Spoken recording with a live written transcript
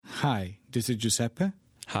Hi, this is Giuseppe,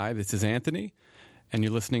 Hi, this is Anthony, and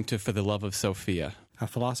you're listening to For the Love of Sophia. a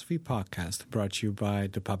philosophy podcast brought to you by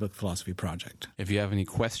the Public Philosophy Project. If you have any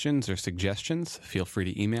questions or suggestions, feel free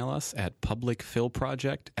to email us at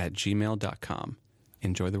publicphilproject@gmail.com.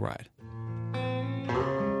 Enjoy the ride.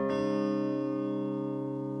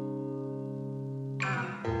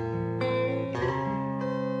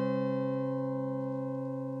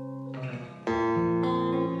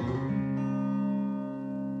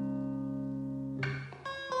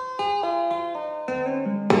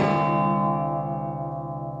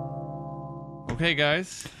 Okay,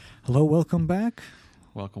 guys. Hello, welcome back.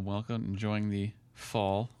 Welcome. Enjoying the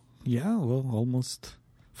fall. Yeah, well, almost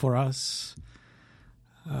for us.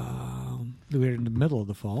 We're in the middle of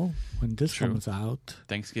the fall when this True. comes out.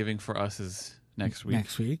 Thanksgiving for us is next week.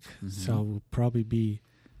 Mm-hmm. So it'll probably be,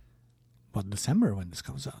 December when this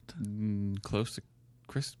comes out? Close to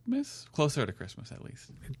Christmas? Closer to Christmas, at least.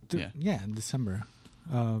 Yeah, in December.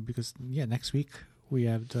 Because, next week we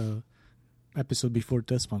have the episode before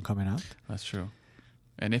this one coming out. That's true.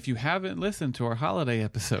 And if you haven't listened to our holiday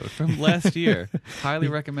episode from last year, highly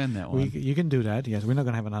recommend that one. You can do that. Yes, we're not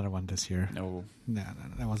going to have another one this year. No,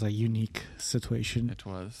 That was a unique situation. it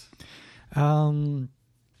was.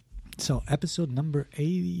 So episode number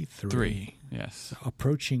 83. Yes. So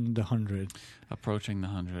approaching the 100. Approaching the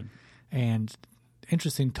 100. And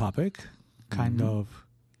interesting topic, kind of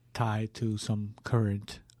tied to some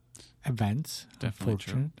current events.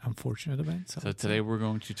 Definitely unfortunate events. So today we're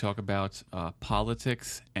going to talk about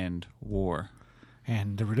politics and war.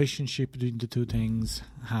 And the relationship between the two things,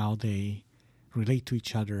 how they relate to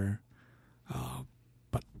each other.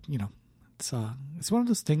 But, it's one of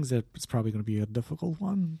those things that it's probably going to be a difficult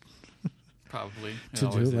one Probably. to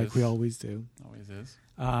do, like we always do. Always is.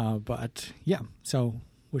 So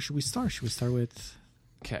where should we start? Should we start with...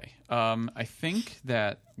 Okay. I think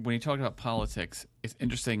that when you talk about politics, it's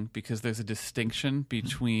interesting because there's a distinction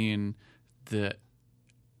between the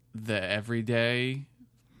everyday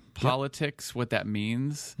politics, what that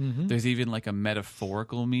means. Mm-hmm. There's even like a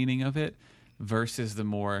metaphorical meaning of it versus the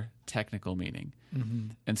more technical meaning. Mm-hmm.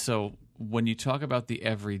 And so when you talk about the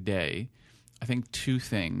everyday, I think two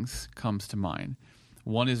things comes to mind.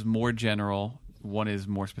 One is more general, one is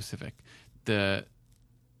more specific. The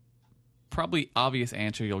probably obvious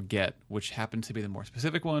answer you'll get, which happens to be the more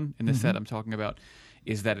specific one in the set I'm talking about,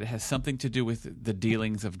 is that it has something to do with the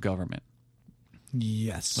dealings of government.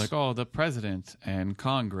 Yes. Like, the president and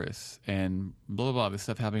Congress and blah, blah, blah, this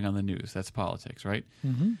stuff happening on the news. That's politics, right?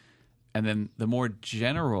 Mm-hmm. And then the more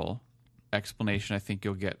general explanation I think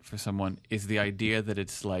you'll get for someone is the idea that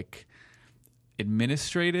it's like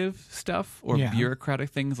administrative stuff or bureaucratic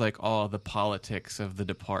things like, the politics of the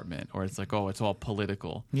department, or it's like, it's all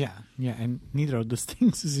political. Yeah, and neither of those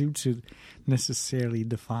things seem to necessarily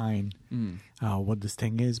define what this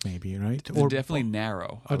thing is, maybe, right? They're definitely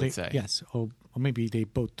narrow, I would say. Yes, or maybe they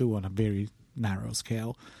both do on a very narrow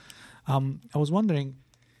scale. I was wondering,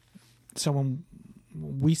 so when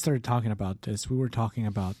we started talking about this, we were talking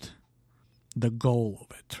about the goal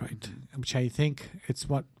of it, right? Which I think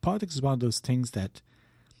politics is one of those things that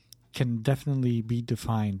can definitely be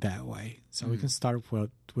defined that way. So we can start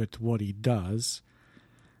with what he does,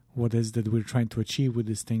 what is that we're trying to achieve with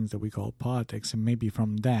these things that we call politics, and maybe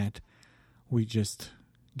from that we just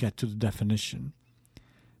get to the definition.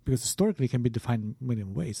 Because historically it can be defined in a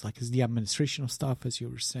million ways. Like, it's the administration of stuff, as you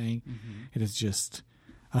were saying. Mm-hmm. It is just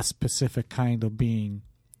a specific kind of being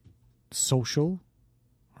social,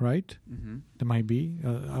 right? Mm-hmm. There might be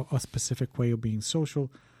a specific way of being social.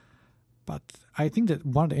 But I think that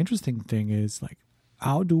one of the interesting thing is, like,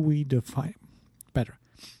 how do we define better?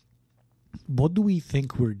 What do we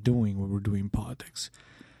think we're doing when we're doing politics?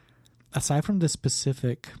 Aside from the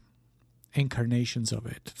specific incarnations of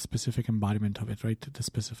it, specific embodiment of it, right? The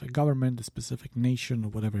specific government, the specific nation, or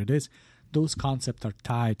whatever it is, those concepts are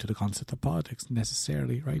tied to the concept of politics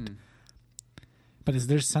necessarily, right? But is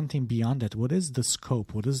there something beyond that? What is the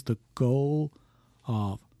scope? What is the goal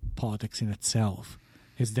of politics in itself?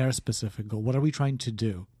 Is there a specific goal? What are we trying to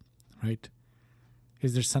do, right?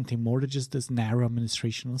 Is there something more to just this narrow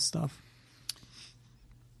administrational stuff?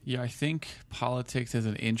 Yeah, I think politics is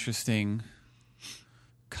an interesting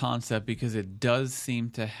concept because it does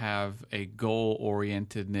seem to have a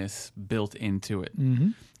goal-orientedness built into it.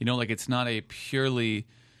 Mm-hmm. Like, it's not a purely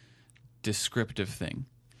descriptive thing.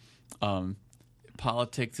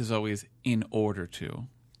 Politics is always in order to.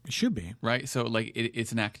 It should be. Right? So, like,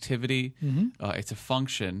 it's an activity, Mm-hmm. It's a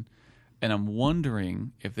function, and I'm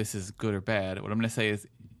wondering if this is good or bad. What I'm going to say is,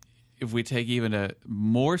 if we take even a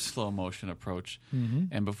more slow motion approach, Mm-hmm.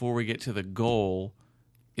 and before we get to the goal,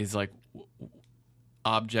 is like,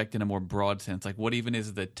 object in a more broad sense? Like, what even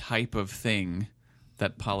is the type of thing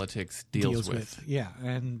that politics deals with? Yeah,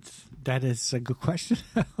 and that is a good question,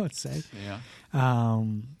 I would say. Yeah.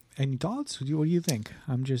 Any thoughts? What do you think?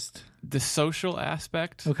 I'm just... The social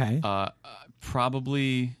aspect, Okay.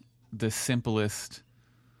 probably the simplest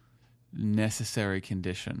necessary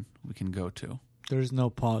condition we can go to. There's no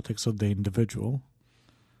politics of the individual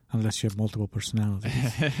unless you have multiple personalities,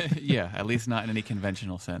 Yeah, at least not in any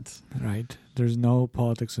conventional sense. right? There's no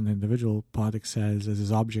politics in the individual. Politics says, as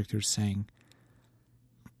his object, you're saying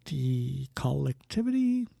the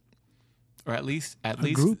collectivity, Or at least a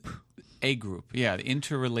group. A group, yeah, the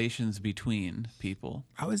interrelations between people.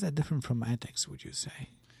 How is that different from ethics, would you say?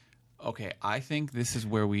 Okay, I think this is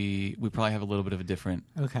where we probably have a little bit of a different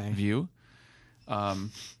Okay. view.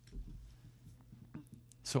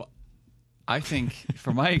 So I think,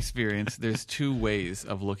 from my experience, there's two ways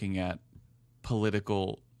of looking at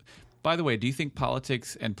political. By the way, do you think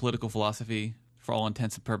politics and political philosophy, for all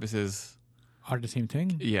intents and purposes, Are the same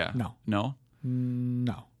thing? yeah, No. no?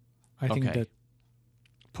 No. I think Okay. that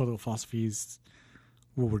political philosophy is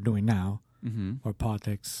what we're doing now, Mm-hmm. or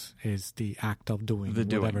politics is the act of doing The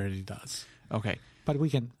doing. whatever it does. Okay, But we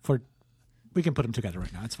can put them together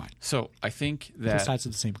right now. It's fine. so I think Two that sides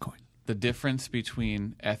of the same coin. the difference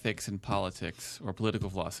between ethics and politics or political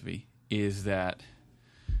philosophy is that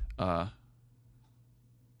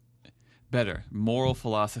better moral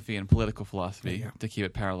philosophy and political philosophy, Yeah. to keep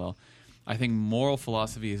it parallel. I think moral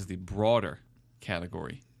philosophy is the broader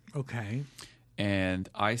category, Okay. and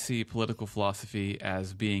I see political philosophy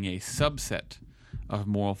as being a subset of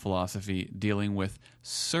moral philosophy dealing with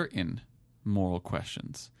certain moral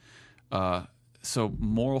questions. So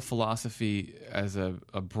moral philosophy as a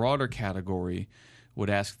broader category would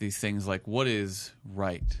ask these things like, what is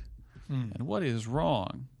right and what is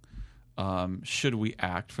wrong? Should we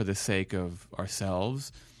act for the sake of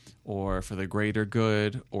ourselves or for the greater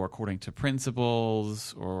good or according to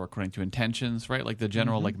principles or according to intentions, right? Like the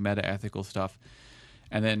general like meta-ethical stuff.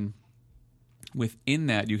 And then within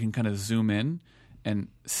that, you can kind of zoom in and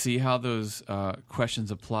see how those questions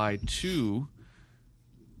apply to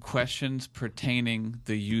questions pertaining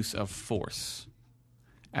the use of force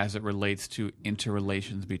as it relates to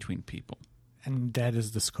interrelations between people. And that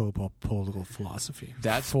is the scope of political philosophy.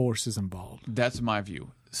 That's- Force is involved. That's my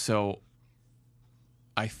view. So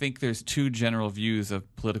I think there's two general views of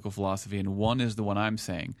political philosophy, and one is the one I'm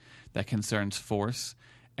saying that concerns force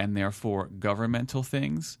and therefore governmental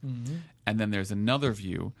things. And then there's another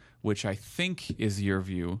view, which I think is your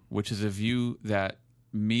view, which is a view that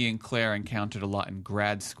me and Claire encountered a lot in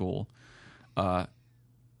grad school,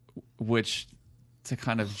 which, to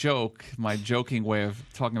kind of joke, my joking way of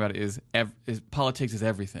talking about it is politics is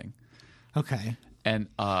everything. Okay. And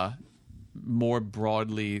more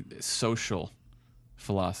broadly, social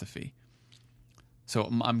philosophy. So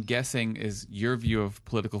I'm guessing is your view of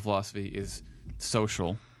political philosophy is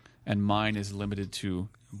social, and mine is limited to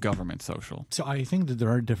government social. So I think that there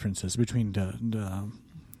are differences between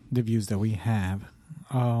the views that we have.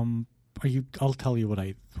 I'll tell you what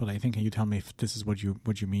I think, and you tell me if this is what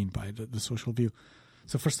you mean by the social view.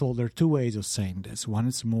 So first of all, there are two ways of saying this. One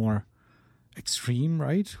is more extreme,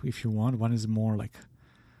 right? If you want, one is more like,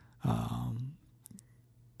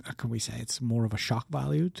 how can we say, it's more of a shock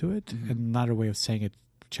value to it. And another way of saying it,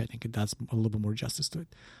 which I think it does a little bit more justice to it.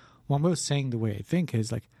 One way of saying the way I think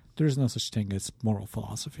is like, there is no such thing as moral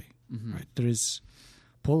philosophy, right? There is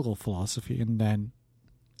political philosophy, and then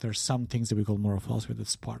there's some things that we call moral philosophy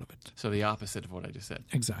that's part of it. So the opposite of what I just said.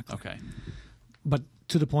 Exactly. Okay. But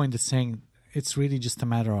to the point of saying it's really just a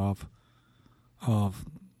matter of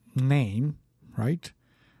name, right?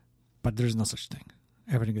 But there's no such thing.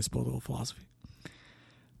 Everything is political philosophy.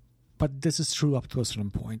 But this is true up to a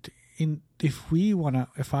certain point.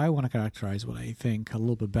 If I wanna characterize what I think a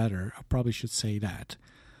little bit better, I probably should say that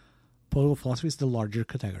political philosophy is the larger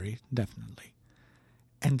category, definitely,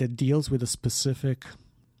 and that deals with a specific,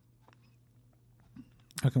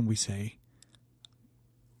 how can we say,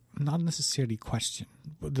 not necessarily question,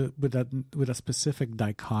 but with a specific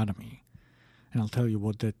dichotomy. And I'll tell you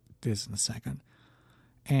what that is in a second.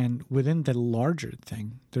 And within the larger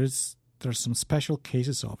thing, there's some special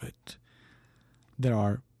cases of it. There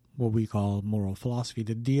are what we call moral philosophy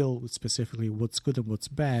that deal with specifically what's good and what's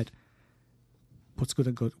bad, what's good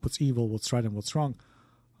and good, what's evil, what's right and what's wrong,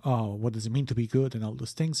 what does it mean to be good, and all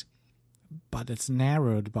those things. But it's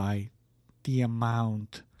narrowed by the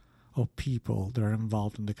amount of people that are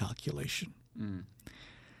involved in the calculation.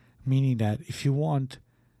 Meaning that if you want,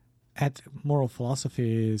 moral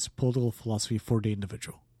philosophy is political philosophy for the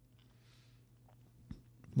individual.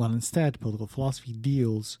 While instead, political philosophy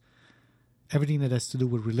deals everything that has to do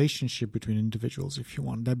with relationship between individuals, if you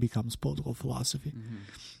want, that becomes political philosophy.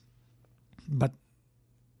 But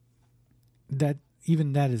that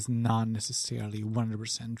even that is not necessarily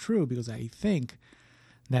 100% true, because I think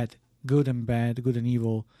that good and bad, good and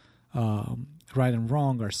evil, right and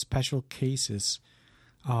wrong are special cases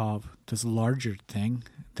of this larger thing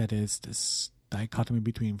that is this dichotomy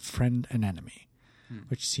between friend and enemy,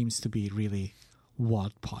 which seems to be really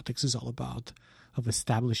what politics is all about, of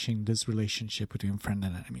establishing this relationship between friend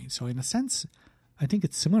and enemy. So in a sense, I think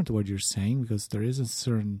it's similar to what you're saying, because there is a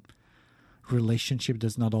certain relationship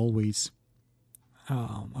that's not always,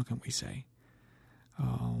 how can we say,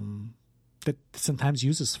 that sometimes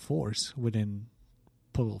uses force within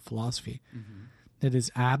political philosophy that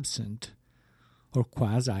is absent or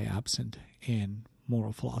quasi-absent in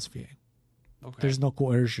moral philosophy. Okay. There's no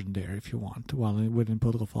coercion there, if you want. While within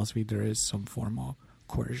political philosophy, there is some form of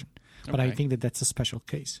coercion. But I think that that's a special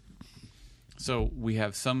case. So we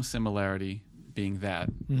have some similarity being that.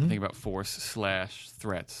 Think about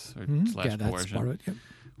force/threats or slash that's coercion. part of it. Yep.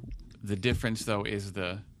 The difference, though, is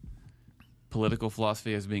the political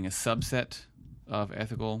philosophy as being a subset of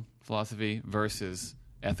ethical philosophy versus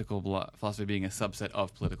ethical philosophy being a subset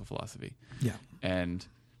of political philosophy. Yeah. And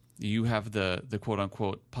you have the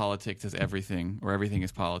quote-unquote politics is everything, or everything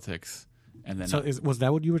is politics. And then So was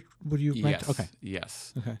that what you meant? yes, Okay.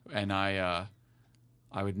 yes. Okay. And I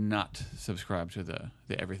would not subscribe to the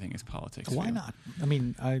everything is politics. Why view. not? I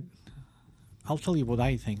mean, I'll tell you what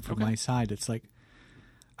I think from my side. It's like,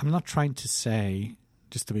 I'm not trying to say,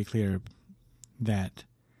 just to be clear, that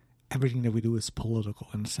everything that we do is political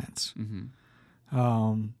in a sense.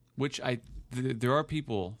 Which there are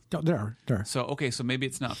people. There are. So okay, so maybe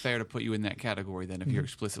it's not fair to put you in that category then if you're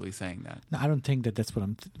explicitly saying that. No, I don't think that that's what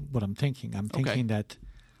I'm thinking. I'm thinking that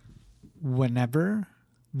whenever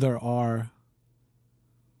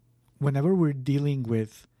we're dealing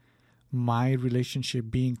with my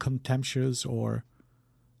relationship being contemptuous or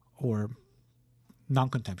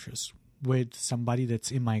non-contemptuous with somebody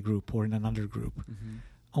that's in my group or in another group,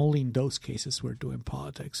 only in those cases we're doing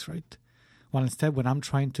politics, right? Well, instead, when I'm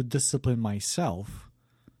trying to discipline myself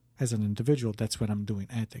as an individual, that's when I'm doing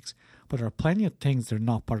ethics. But there are plenty of things that are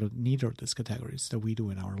not part of neither of these categories that we do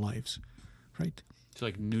in our lives, right? So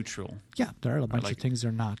like neutral. Yeah, there are a bunch like- of things that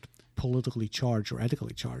are not politically charged or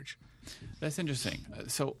ethically charged. That's interesting.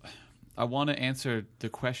 So I want to answer the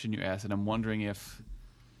question you asked, and I'm wondering if,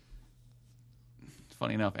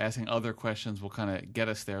 funny enough, asking other questions will kind of get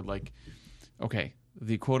us there. Like, okay,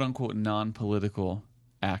 the quote-unquote non-political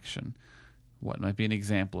action. What might be an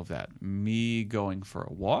example of that? Me going for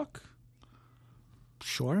a walk,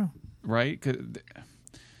 Sure. right?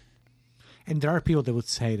 And there are people that would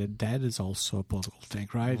say that is also a political thing,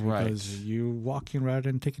 right? Right. Because you walking rather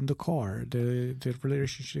than taking the car, the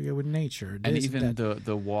relationship with nature. And this even that.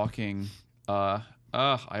 the walking, I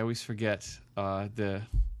always forget the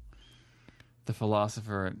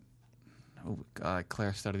philosopher. Oh God,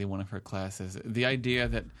 Claire studied in one of her classes. The idea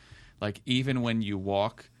that, like, even when you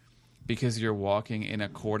walk, because you're walking in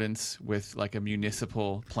accordance with like a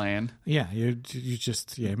municipal plan. Yeah, you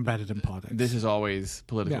just embedded in politics. This is always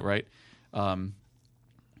political, Yeah. right?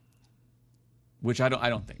 Which I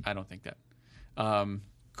don't think that.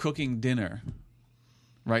 Cooking dinner,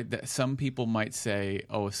 right? That some people might say,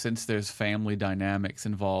 oh, since there's family dynamics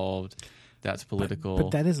involved, that's political.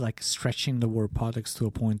 But that is like stretching the word politics to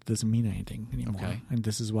a point that doesn't mean anything anymore. Okay. And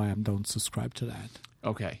this is why I don't subscribe to that.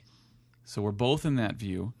 Okay, so we're both in that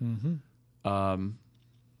view.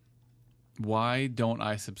 Why don't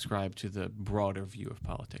I subscribe to the broader view of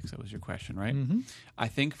politics? That was your question, right? I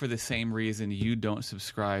think for the same reason you don't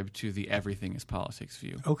subscribe to the everything is politics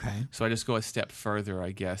view. Okay. So I just go a step further,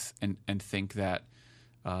 I guess, and think that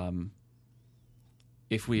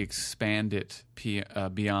if we expand it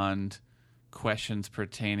beyond questions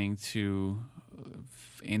pertaining to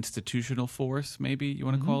institutional force, maybe you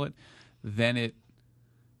want to call it, then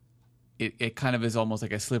it kind of is almost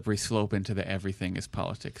like a slippery slope into the everything is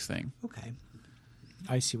politics thing. Okay.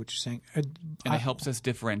 I see what you're saying. And it helps us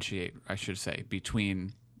differentiate, I should say,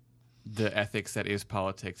 between the ethics that is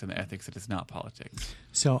politics and the ethics that is not politics.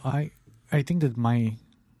 So I think that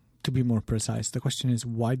to be more precise, the question is,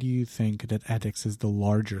 why do you think that ethics is the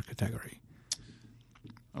larger category?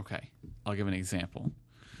 Okay. I'll give an example.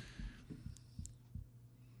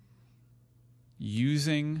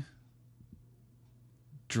 Using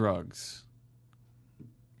drugs.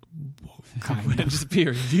 Kind of. Just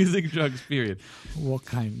period. Using drugs, period. What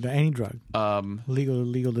kind? Any drug. Legal,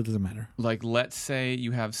 illegal, it doesn't matter. Like, let's say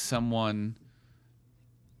you have someone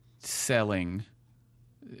selling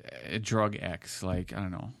a drug X, like, I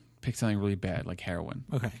don't know, pick something really bad, like heroin.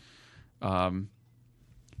 Okay.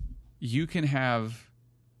 You can have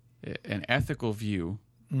an ethical view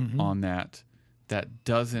on that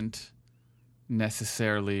doesn't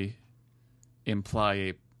necessarily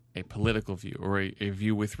imply a political view or a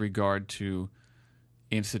view with regard to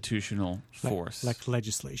institutional force. Like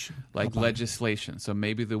legislation. Like legislation. So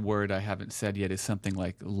maybe the word I haven't said yet is something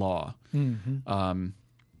like law.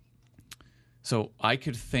 So I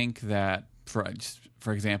could think that,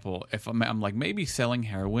 for example, if I'm like, maybe selling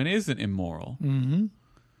heroin isn't immoral.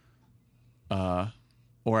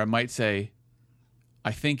 Or I might say,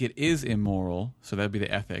 I think it is immoral, so that would be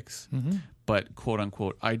the ethics. But, quote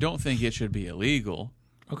unquote, I don't think it should be illegal.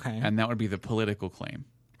 Okay. And that would be the political claim.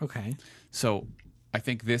 Okay. So I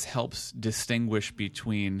think this helps distinguish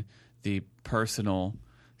between the personal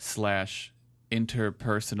 /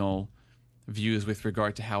 interpersonal views with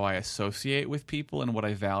regard to how I associate with people and what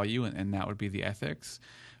I value, and that would be the ethics,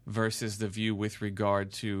 versus the view with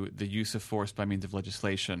regard to the use of force by means of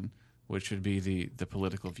legislation, which would be the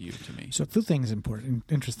political view to me. So two things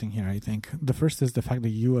interesting here, I think. The first is the fact that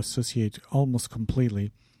you associate almost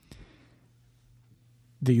completely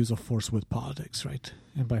the use of force with politics, right?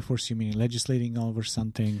 And by force, you mean legislating over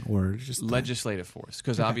something or just... legislative force,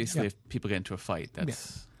 because obviously if people get into a fight,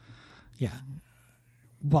 that's... Yeah.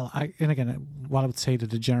 Well, what I would say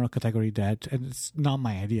that the general category that, and it's not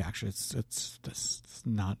my idea actually, it's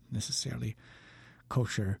not necessarily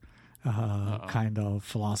kosher kind of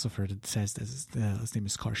philosopher that says this. His name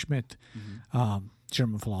is Carl Schmitt,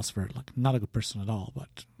 German philosopher, like not a good person at all,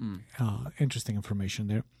 but interesting information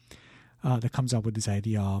there. That comes up with this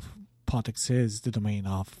idea of politics is the domain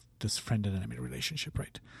of this friend and enemy relationship,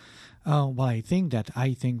 right? Well, I think that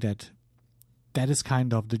is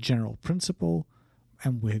kind of the general principle.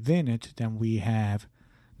 And within it, then we have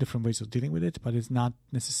different ways of dealing with it, but it's not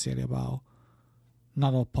necessarily about,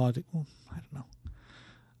 not all politics. Well, I don't know.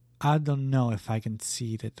 I don't know if I can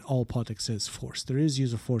see that all politics is force. There is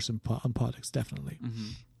use of force in politics, definitely.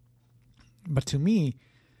 But to me,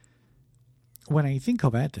 when I think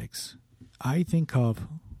of ethics, I think of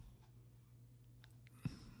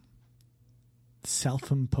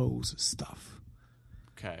self-imposed stuff.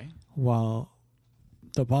 Okay. While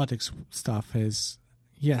the politics stuff is...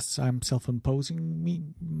 Yes, I'm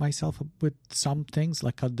self-imposing myself with some things,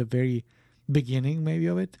 like at the very beginning, maybe,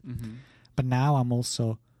 of it. But now I'm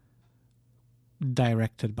also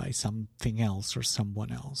directed by something else or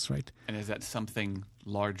someone else, right? And is that something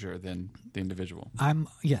larger than the individual? I'm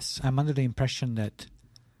under the impression that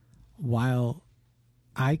while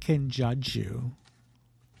I can judge you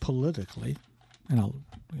politically, and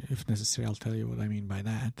if necessary, I'll tell you what I mean by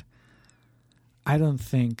that, I don't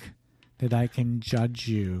think that I can judge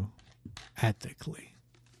you ethically.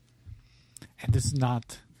 And this is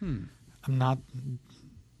not, I'm not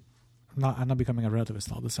becoming a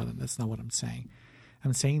relativist all of a sudden. That's not what I'm saying.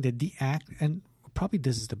 I'm saying that the act, and probably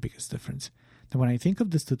this is the biggest difference, that when I think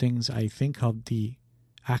of these two things, I think of the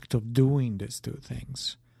act of doing these two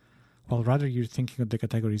things. While rather you're thinking of the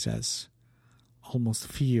categories as almost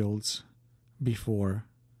fields before.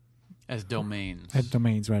 As domains. As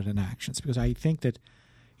domains rather than actions. Because I think that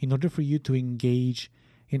in order for you to engage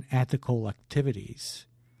in ethical activities,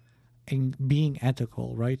 and being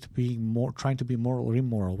ethical, right? Trying to be moral or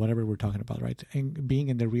immoral, whatever we're talking about, right? And being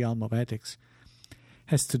in the realm of ethics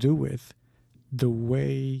has to do with the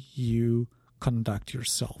way you conduct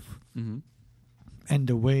yourself and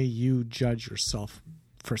the way you judge yourself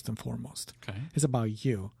first and foremost. Okay. It's about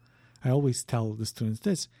you. I always tell the students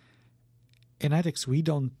this. In ethics, we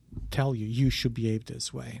don't tell you should behave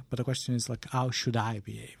this way. But the question is like, how should I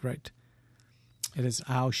behave, right? It is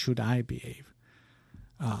how should I behave?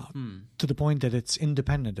 To the point that it's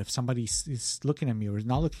independent if somebody is looking at me or is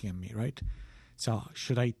not looking at me, right? So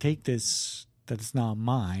should I take this that is not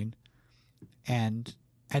mine? And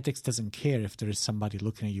ethics doesn't care if there is somebody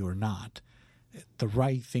looking at you or not. The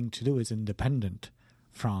right thing to do is independent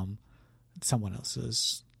from someone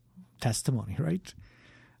else's testimony, right?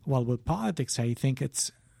 Well, with politics, I think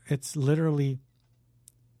it's literally,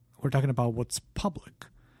 we're talking about what's public,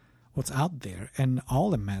 what's out there, and all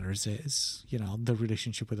that matters is, the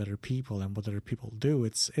relationship with other people and what other people do.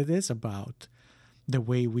 It is about the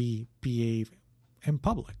way we behave in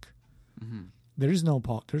public. There's no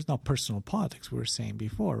personal politics, we were saying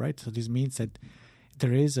before, right? So this means that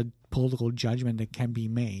there is a political judgment that can be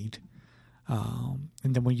made, and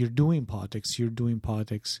then when you're doing politics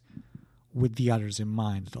with the others in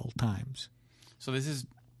mind at all times. So this is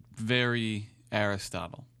very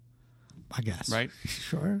Aristotle, I guess. Right?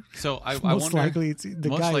 Sure. So I most wonder, likely the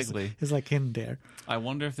most guy likely is like in there. I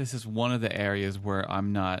wonder if this is one of the areas where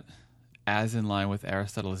I'm not as in line with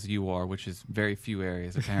Aristotle as you are, which is very few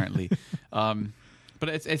areas apparently. But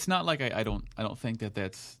it's not like I don't think that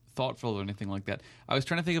that's thoughtful or anything like that. I was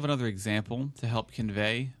trying to think of another example to help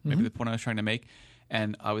convey maybe the point I was trying to make,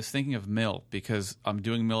 and I was thinking of Mill because I'm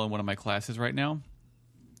doing Mill in one of my classes right now,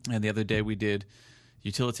 and the other day we did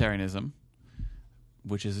utilitarianism,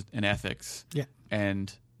 which is an ethics,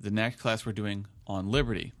 and the next class we're doing on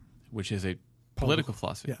liberty, which is a political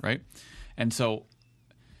philosophy, right? And so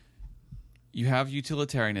you have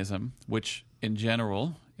utilitarianism, which in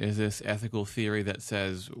general is this ethical theory that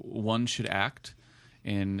says one should act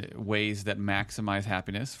in ways that maximize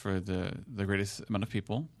happiness for the greatest amount of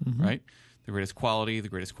people, right? The greatest quality, the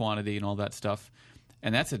greatest quantity, and all that stuff.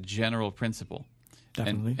 And that's a general principle.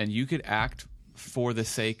 Definitely. And you could act for that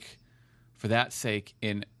sake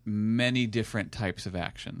in many different types of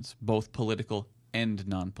actions, both political and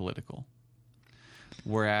non-political.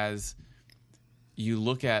 Whereas you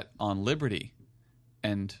look at on liberty,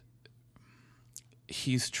 and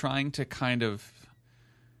he's trying to kind of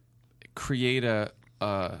create a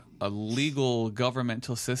legal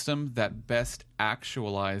governmental system that best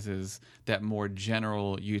actualizes that more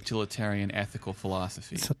general utilitarian ethical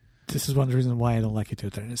philosophy. So this is one of the reasons why I don't like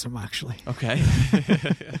utilitarianism, actually. Okay.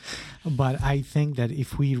 But I think that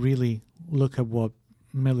if we really look at what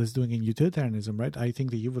Mill is doing in utilitarianism, right, I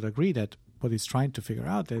think that you would agree that what he's trying to figure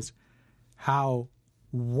out is how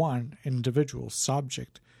one individual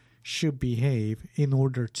subject should behave in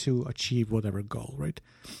order to achieve whatever goal, right?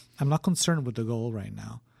 I'm not concerned with the goal right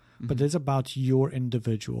now, but it's about your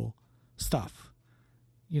individual stuff.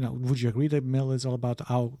 Would you agree that Mill is all about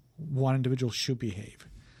how one individual should behave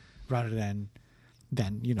rather than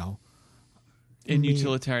in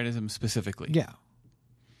utilitarianism specifically? Yeah.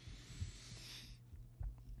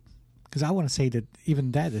 Because I want to say that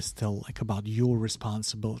even that is still like about your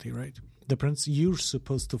responsibility, right? You're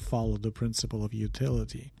supposed to follow the principle of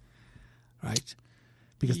utility, right?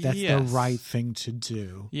 Because that's the right thing to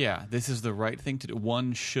do. Yeah, this is the right thing to do.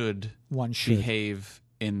 One should behave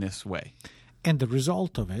in this way. And the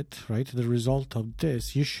result of it, right? The result of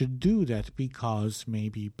this, you should do that because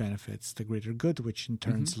maybe benefits the greater good, which in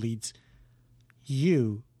turn leads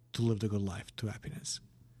you to live the good life, to happiness.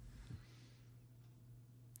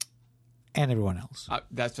 And everyone else.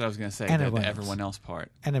 That's what I was going to say, and the everyone else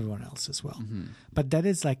part. And everyone else as well. But that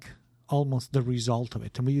is like almost the result of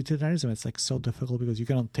it. And with utilitarianism, it's like so difficult because you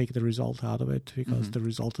cannot take the result out of it because the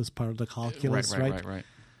result is part of the calculus, right?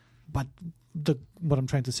 But what I'm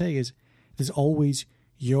trying to say is there's always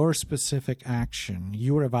your specific action.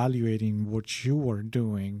 You're evaluating what you are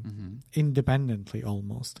doing independently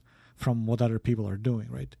almost from what other people are doing,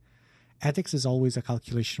 right? Ethics is always a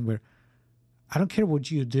calculation where I don't care what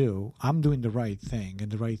you do, I'm doing the right thing. And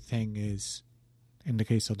the right thing is, in the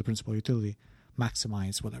case of the principle of utility,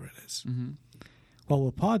 maximize whatever it is. Well,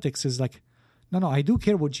 with politics is like, no, I do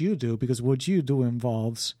care what you do because what you do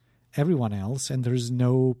involves everyone else and there's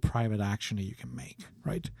no private action that you can make,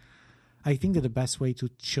 right? I think that the best way to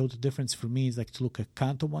show the difference for me is like to look at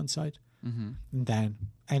Kant on one side and then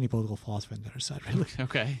any political philosopher on the other side, really.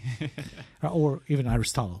 Okay. Or even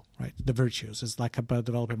Aristotle, right? The virtues. It's like about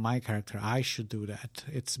developing my character. I should do that.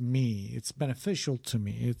 It's me. It's beneficial to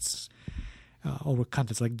me. It's over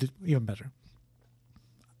Kant. It's like even better.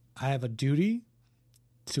 I have a duty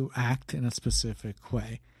to act in a specific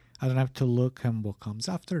way. I don't have to look at what comes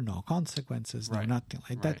after. No consequences. No nothing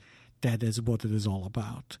like that. That is what it is all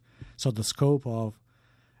about. So the scope of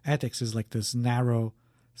ethics is like this narrow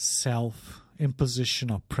self-imposition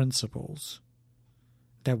of principles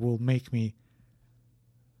that will make me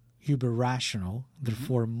uber rational,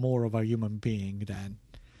 therefore more of a human being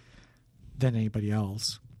than anybody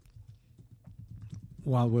else.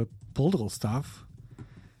 While with political stuff,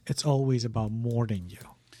 it's always about more than you.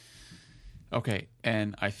 Okay,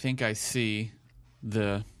 and I think I see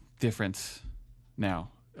the difference now.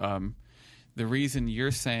 The reason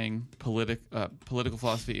you're saying political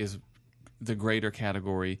philosophy is the greater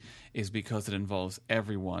category is because it involves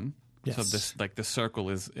everyone. Yes. So this, like the circle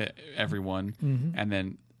is everyone, and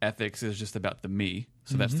then ethics is just about the me.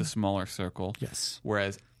 So that's the smaller circle. Yes.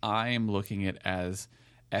 Whereas I am looking at it as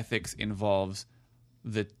ethics involves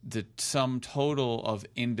the sum total of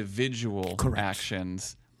individual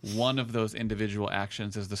actions. One of those individual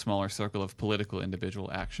actions is the smaller circle of political individual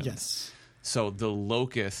actions. Yes. So the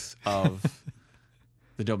locus of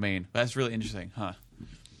the domain. That's really interesting, huh?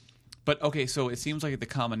 But okay, so it seems like the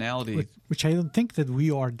commonality, which I don't think that we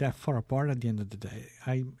are that far apart at the end of the day.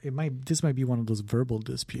 This might be one of those verbal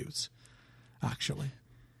disputes, actually.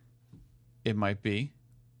 It might be,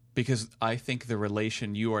 because I think the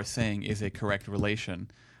relation you are saying is a correct relation.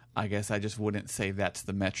 I guess I just wouldn't say that's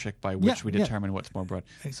the metric by which we yeah. determine what's more broad.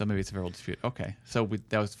 So maybe it's a verbal dispute. Okay, so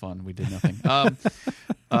that was fun. We did nothing.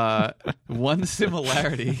 One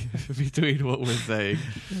similarity between what we're saying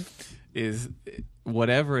is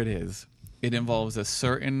whatever it is, it involves a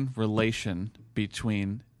certain relation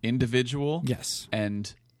between individual Yes.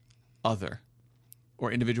 and other,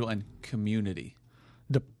 or individual and community.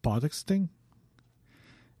 The politics thing?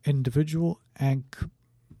 Individual and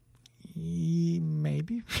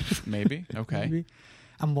maybe. Maybe. Okay. Maybe.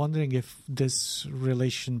 I'm wondering if this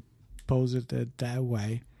relation posed that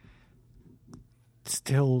way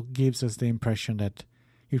still gives us the impression that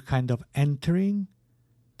you're kind of entering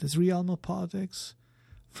this realm of politics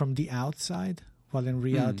from the outside, while in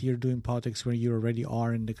reality you're doing politics where you already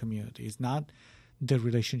are in the community. It's not the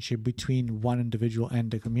relationship between one individual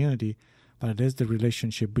and the community, but it is the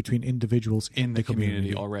relationship between individuals in the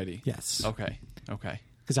community already. Yes. Okay.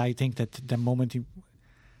 Because I think that the moment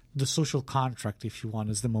the social contract, if you want,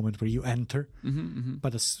 is the moment where you enter. Mm-hmm.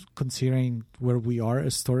 But considering where we are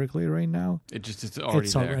historically right now, It's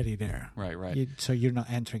already there. Right. So you're not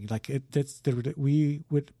entering. Like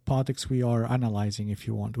with politics, we are analyzing, if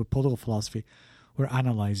you want, with political philosophy, we're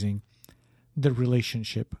analyzing the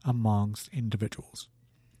relationship amongst individuals.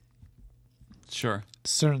 Sure.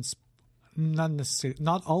 Certain, not necessarily,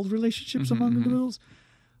 not all relationships among individuals,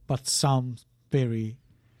 but some very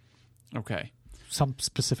some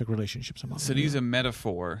specific relationships among. So to use a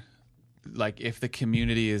metaphor, like if the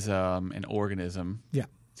community is an organism,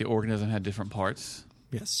 the organism had different parts.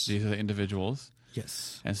 Yes. These are the individuals.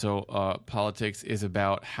 Yes. And so politics is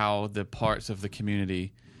about how the parts of the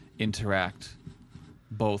community interact,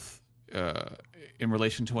 both in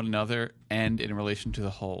relation to one another and in relation to the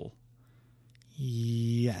whole.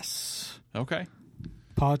 Yes. Okay.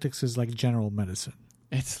 Politics is like general medicine.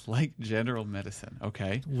 It's like general medicine.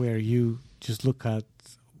 Okay. Where you just look at,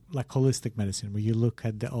 like holistic medicine, where you look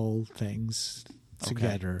at the old things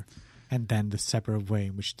together and then the separate way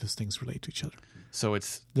in which those things relate to each other. So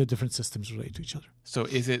it's the different systems relate to each other. So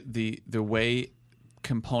is it the way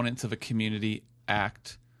components of a community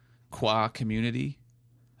act qua community?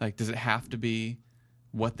 Like, does it have to be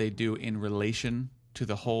what they do in relation to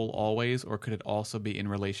the whole always, or could it also be in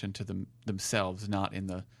relation to themselves, not in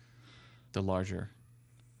the larger?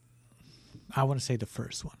 I want to say the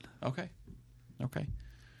first one. Okay.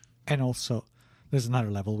 And also, there's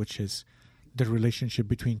another level, which is the relationship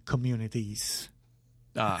between communities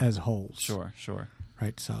as wholes. Sure.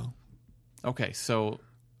 Right, so... Okay, so...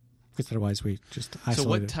 Because otherwise we just isolate. So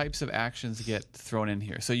what types of actions get thrown in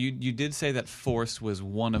here? So you did say that force was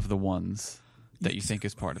one of the ones that you think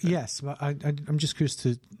is part of it. Yes, but I'm just curious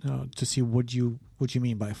to see what you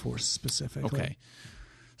mean by force specifically. Okay.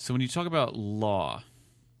 So when you talk about law...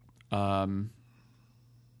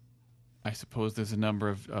 I suppose there's a number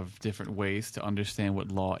of different ways to understand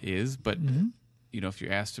what law is, but if you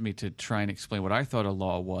asked me to try and explain what I thought a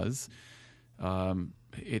law was,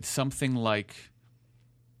 it's something like,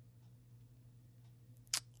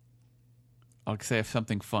 I'll say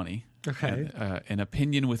something funny. Okay. An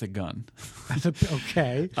opinion with a gun.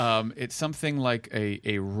 Okay. It's something like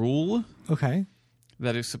a rule. Okay.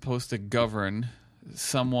 That is supposed to govern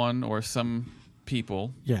someone or some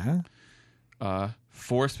people. Yeah.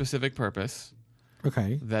 For a specific purpose.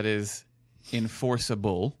 Okay. That is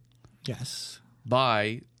enforceable. Yes.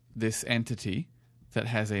 By this entity that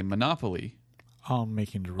has a monopoly on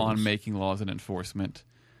making the rules. On making laws and enforcement,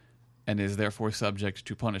 and is therefore subject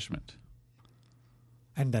to punishment.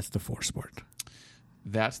 And that's the force part.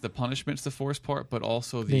 That's the punishment's the force part, but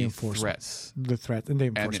also the threats. The threat and the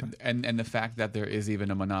enforcement. And the fact that there is even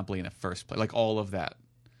a monopoly in the first place. Like all of that.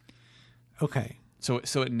 Okay. So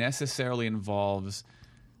it necessarily involves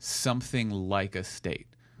something like a state.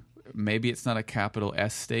 Maybe it's not a capital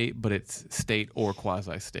S state, but it's state or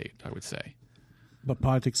quasi-state, I would say. But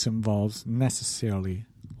politics involves necessarily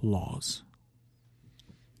laws.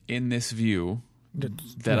 In this view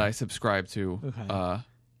that I subscribe to,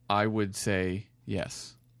 I would say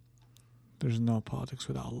yes. There's no politics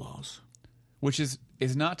without laws. Which is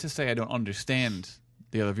not to say I don't understand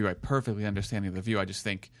the other view. I perfectly understand the other view. I just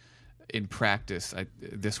think in practice,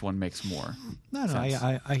 this one makes more sense.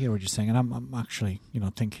 I hear what you're saying, and I'm actually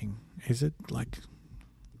thinking: is it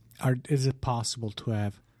is it possible to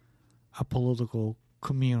have a political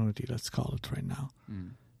community, let's call it right now,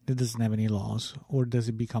 that doesn't have any laws, or does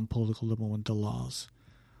it become political the moment the laws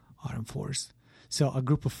are enforced? So a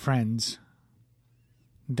group of friends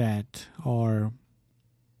that are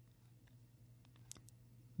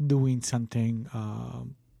doing something.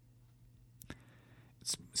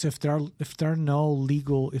 So if there's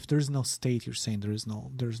no state, you're saying there's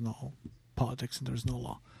no politics and there's no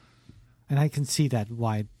law. And I can see that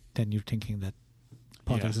why then you're thinking that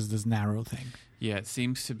politics Yeah. is this narrow thing. Yeah, it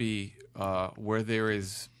seems to be where there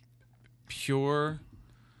is pure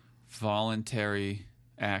voluntary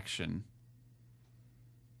action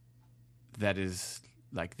that is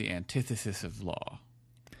like the antithesis of law.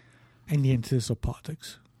 And the antithesis of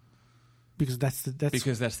politics. Because that's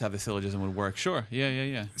That's how the syllogism would work. Sure.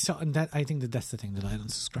 Yeah. so, and that I think that's the thing that I don't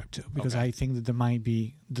subscribe to, because Okay. I think that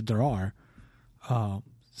there are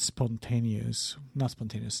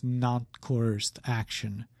not coerced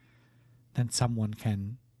action that someone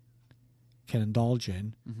can indulge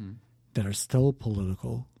in Mm-hmm. that are still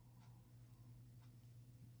political.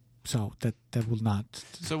 So that will not.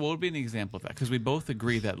 So what would be an example of that? Because we both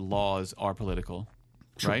agree that laws are political,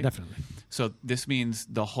 Sure, right? definitely. So this means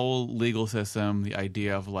the whole legal system, the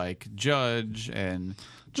idea of like judge and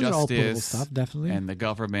Those are all political justice stuff, definitely. and the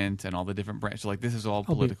government and all the different branches. Like this is all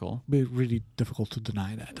It'll political, Be really difficult to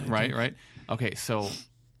deny that. I right? think. Right. Okay. So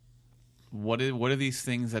what are these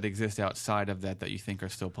things that exist outside of that you think are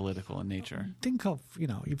still political in nature? Think of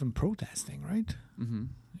even protesting, right? Mm-hmm.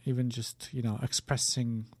 Even just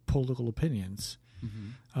expressing political opinions,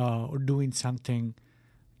 Mm-hmm. or doing something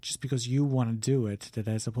just because you want to do it that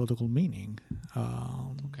has a political meaning.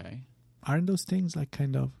 Okay. Aren't those things like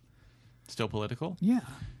kind of Still political? yeah?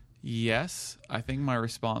 Yes. I think my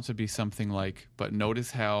response would be something like, but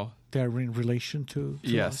notice how. They're in relation to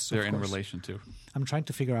Yes, us, they're of in course. relation to. I'm trying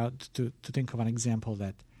to figure out to think of an example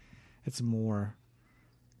that it's more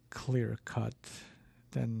clear cut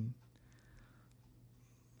than.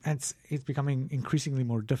 And it's becoming increasingly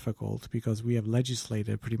more difficult because we have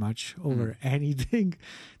legislated pretty much over anything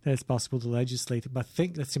that is possible to legislate. But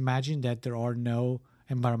let's imagine that there are no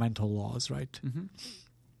environmental laws, right? Mm-hmm.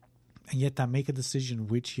 And yet I make a decision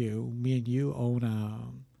with you, me and you own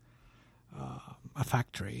a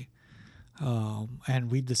factory, and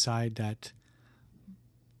we decide that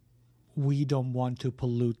we don't want to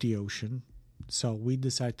pollute the ocean. So we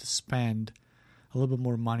decide to spend a little bit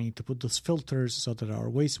more money to put those filters so that our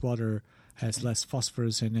wastewater has less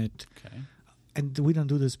phosphorus in it. Okay. And we don't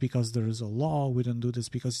do this because there is a law. We don't do this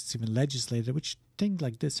because it's even legislated, which things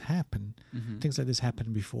like this happen. Mm-hmm. Things like this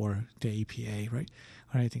happen before the APA, right?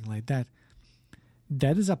 Or anything like that.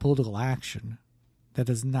 That is a political action that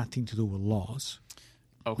has nothing to do with laws.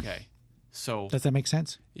 Okay. So Does that make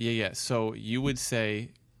sense? yeah. So you would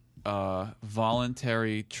say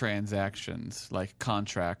voluntary transactions like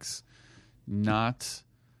contracts not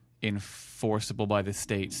enforceable by the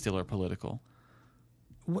state still are political.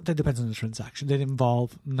 That depends on the transaction. That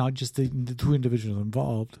involve not just the two individuals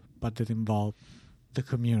involved, but that involve the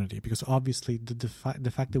community. Because obviously, the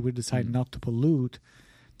fact that we decide not to pollute,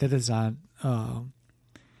 that is a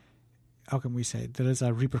how can we say? There is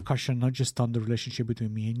a repercussion not just on the relationship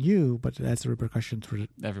between me and you, but it has a repercussion to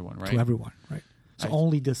Everyone, right? everyone, right? So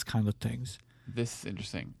only this kind of things. This is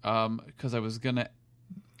interesting. Because I was gonna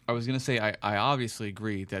say I obviously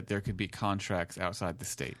agree that there could be contracts outside the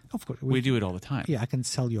state. Of course, We do it all the time. Yeah, I can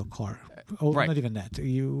sell you a car. Oh, right. Not even that.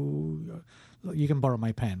 You can borrow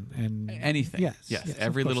my pen and Anything. Yes, of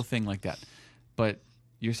every little course. thing like that. But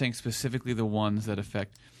you're saying specifically the ones that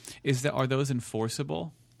affect. Are those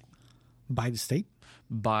enforceable by the state.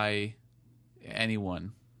 by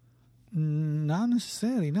anyone? Not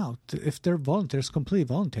necessarily. No, if they're voluntary, it's completely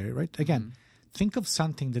voluntary, right? Again, think of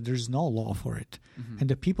something that there's no law for it, and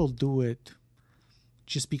the people do it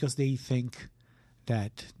just because they think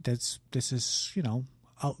that this is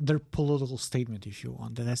their political statement, if you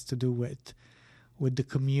want, that has to do with the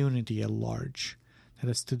community at large. That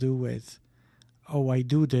has to do with, I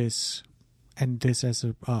do this, and this has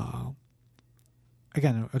a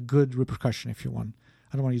good repercussion, if you want.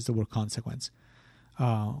 I don't want to use the word consequence.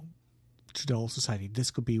 To the whole society. This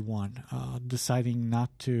could be one. Deciding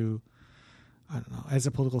not to, I don't know, as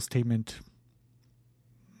a political statement,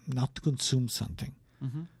 not to consume something.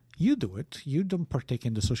 Mm-hmm. You do it. You don't partake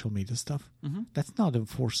in the social media stuff. Mm-hmm. That's not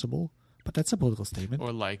enforceable, but that's a political statement.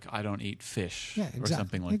 Or like I don't eat fish Yeah, exactly. or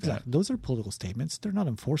something like that. Those are political statements. They're not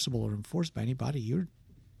enforceable or enforced by anybody.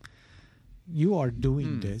 You are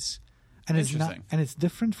doing this. And it's not, Interesting. and it's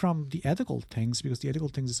different from the ethical things, because the ethical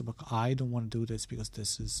things is about, I don't want to do this because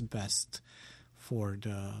this is best for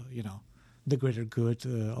the greater good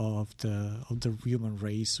of the human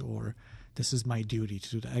race, or this is my duty to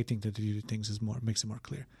do that. I think that the duty things makes it more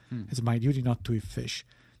clear. It's my duty not to eat fish.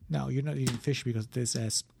 No, you're not eating fish because this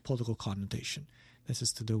has political connotation. This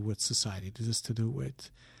is to do with society. This is to do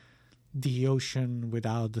with the ocean.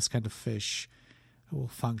 Without this kind of fish, will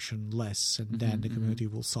function less, and then the community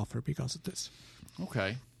will suffer because of this.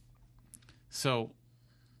 Okay. So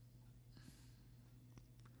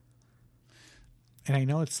And I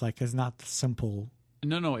know it's not simple.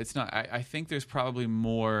 No, it's not. I think there's probably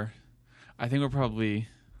more. I think we're probably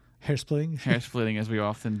Hair splitting? hair splitting as we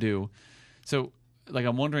often do. So, like,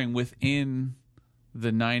 I'm wondering within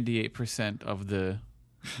the 98% of the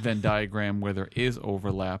Venn diagram where there is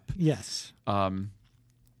overlap, Yes.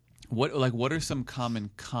 what are some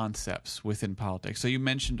common concepts within politics? So you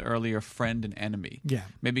mentioned earlier friend and enemy. Yeah.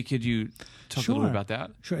 Maybe could you talk a little bit about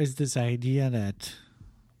that? Sure. It's this idea that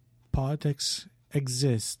politics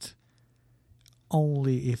exists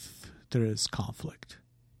only if there is conflict.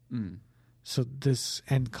 Mm. So this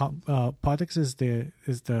politics is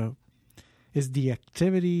the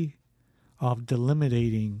activity of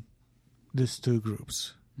delimiting these two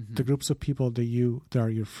groups: Mm-hmm. the groups of people that are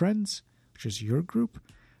your friends, which is your group,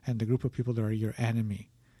 and the group of people that are your enemy.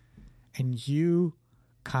 And you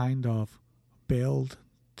kind of build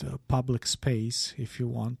the public space, if you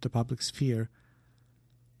want, the public sphere.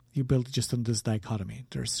 You build it just on this dichotomy.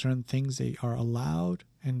 There are certain things that are allowed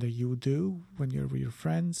and that you do when you're with your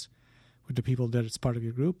friends, with the people that it's part of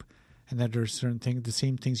your group, and that there are certain things, the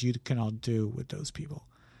same things you cannot do with those people.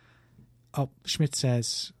 Schmidt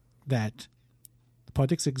says that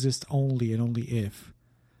politics exists only and only if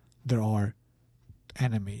there are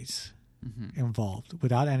enemies involved.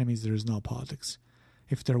 Without enemies, there is no politics.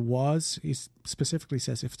 If there was, he specifically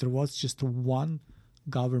says, if there was just one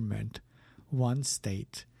government, one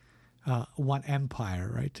state, one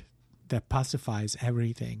empire, right, that pacifies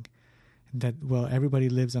everything, that everybody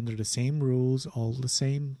lives under the same rules, all the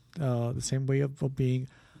same way of being,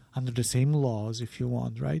 under the same laws, if you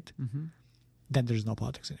want, right? Mm-hmm. Then there's no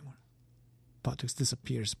politics anymore. Politics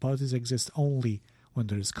disappears. Politics exists only when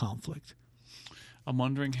there is conflict. I'm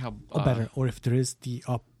wondering how... or if there is the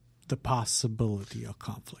possibility of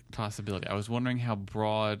conflict. Possibility. I was wondering how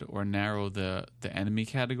broad or narrow the enemy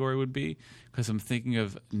category would be, because I'm thinking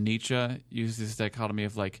of Nietzsche used this dichotomy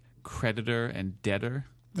of like creditor and debtor.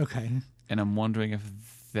 Okay. And I'm wondering if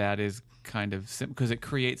that is kind of because it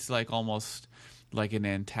creates like almost like an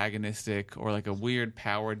antagonistic or like a weird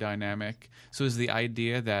power dynamic. So is the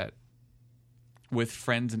idea that with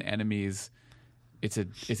friends and enemies, it's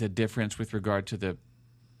a difference with regard to the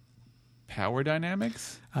power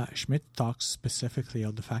dynamics? Schmidt talks specifically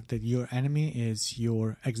of the fact that your enemy is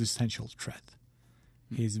your existential threat.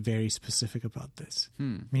 He's very specific about this,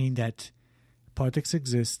 meaning that politics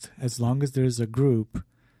exists as long as there is a group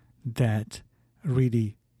that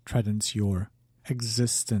really threatens your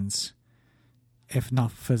existence, if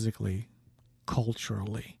not physically,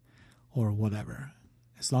 culturally, or whatever.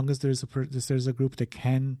 As long as there's a group that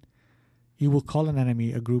you will call an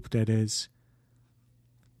enemy a group that is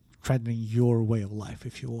threatening your way of life,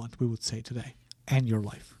 if you want, we would say today, and your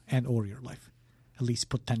life, or your life, at least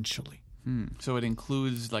potentially. So it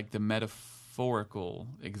includes like the metaphorical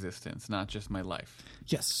existence, not just my life.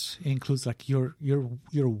 Yes, it includes like your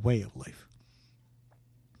way of life.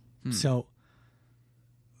 So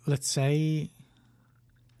let's say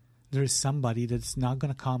there is somebody that's not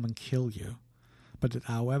going to come and kill you, but that,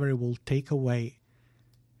 however, it will take away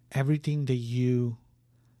everything that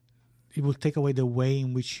it will take away the way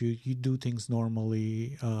in which you do things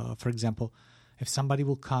normally. For example, if somebody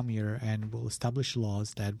will come here and will establish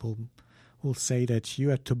laws that will say that you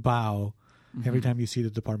have to bow every time you see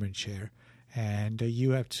the department chair, and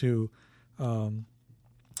you have to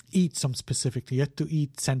eat some specific. You have to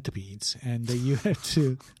eat centipedes, and that you have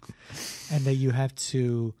to,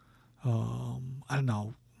 I don't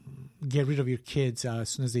know, get rid of your kids as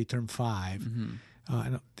soon as they turn 5.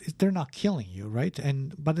 And they're not killing you, right?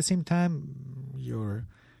 But at the same time, your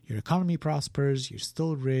economy prospers. You're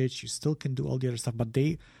still rich. You still can do all the other stuff. But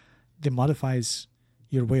they modifies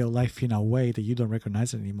your way of life in a way that you don't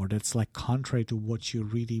recognize it anymore. That's like contrary to what you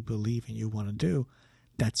really believe and you want to do.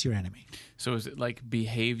 That's your enemy. So is it like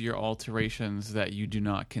behavior alterations that you do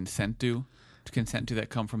not consent to that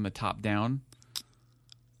come from the top down?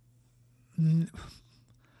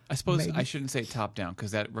 I suppose Maybe. I shouldn't say top down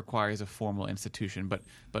because that requires a formal institution, but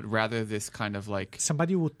rather this kind of like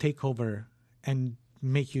somebody will take over and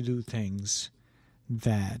make you do things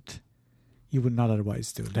that you would not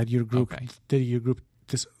otherwise do. That your group,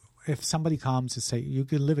 if somebody comes and say you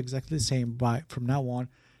can live exactly the same, but from now on,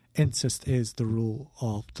 incest is the rule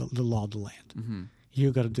of the law of the land.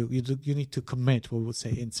 You got to you need to commit. We would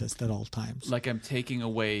say incest at all times. Like I'm taking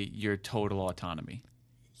away your total autonomy.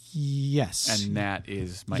 Yes. And that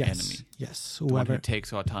is my enemy. Yes. The one who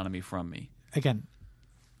takes autonomy from me. Again,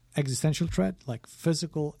 existential threat, like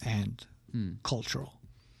physical and cultural.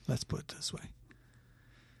 Let's put it this way.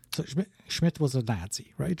 So Schmidt was a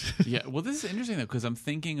Nazi, right? Yeah. Well, this is interesting, though, because I'm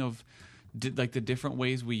thinking of like the different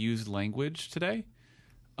ways we use language today.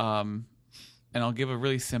 and I'll give a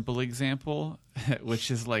really simple example, which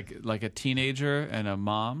is like a teenager and a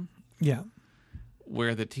mom, Yeah.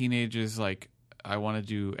 where the teenager's like, I want to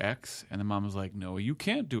do X, and the mom is like, no, you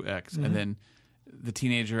can't do X. Mm-hmm. And then the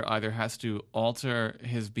teenager either has to alter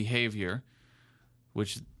his behavior,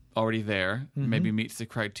 which is already there, Mm-hmm. maybe meets the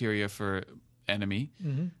criteria for enemy,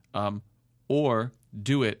 Mm-hmm. or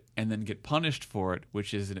do it and then get punished for it,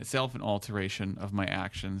 which is in itself an alteration of my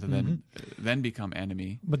actions, and then become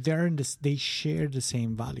enemy. But they're in this. They share the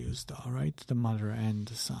same values, though, right? The mother and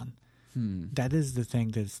the son. That is the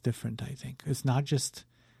thing that's different. I think it's not just.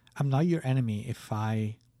 I'm not your enemy if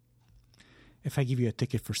I give you a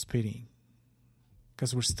ticket for speeding,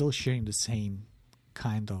 because we're still sharing the same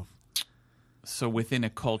kind of. So within a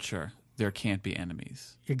culture, there can't be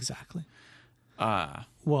enemies. Exactly. Ah,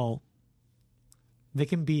 Well, they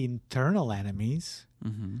can be internal enemies,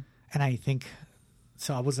 and I think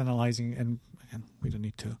so. I was analyzing, and again, we don't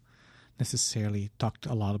need to necessarily talk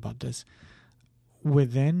a lot about this.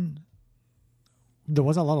 There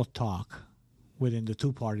was a lot of talk within the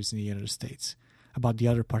two parties in the United States about the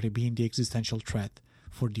other party being the existential threat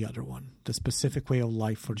for the other one, the specific way of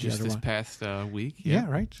life for the just other this one. past week. Yeah,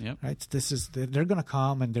 right. Yep. Right. They're going to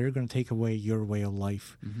come and they're going to take away your way of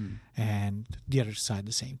life, and the other side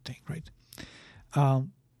the same thing, right?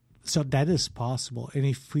 So that is possible, and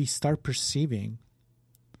if we start perceiving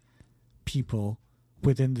people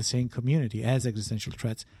within the same community as existential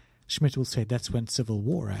threats, Schmidt will say that's when civil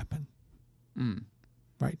war happened.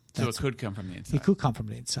 Right. So it could come from the inside. It could come from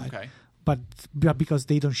the inside. Okay. But because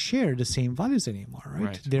they don't share the same values anymore,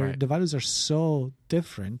 right? Right. The values are so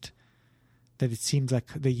different that it seems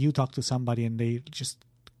like that you talk to somebody and they just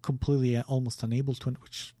completely almost unable to,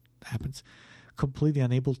 which happens, completely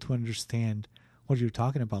unable to understand what you're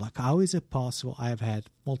talking about. Like, how is it possible? I have had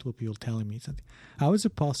multiple people telling me something. How is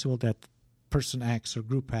it possible that person X or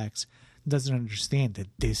group X doesn't understand that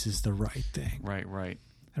this is the right thing? Right.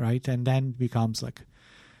 Right? And then becomes like,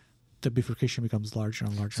 the bifurcation becomes larger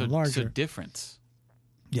and larger and larger. So difference.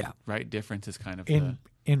 Yeah. Right? Difference is kind of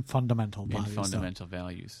in fundamental in values. fundamental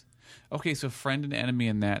values. Okay, so friend and enemy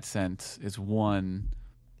in that sense is one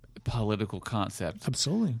political concept.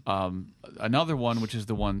 Absolutely. Another one, which is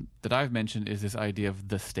the one that I've mentioned, is this idea of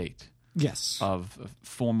the state, Yes. of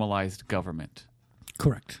formalized government.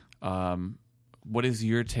 Correct. What is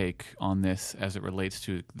your take on this as it relates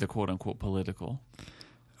to the quote-unquote political?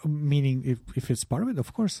 Meaning, if it's part of it,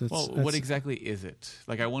 of course. What exactly is it?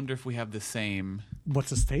 Like, I wonder if we have the same...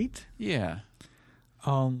 What's a state? Yeah.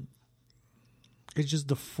 It's just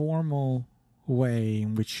the formal way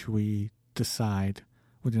in which we decide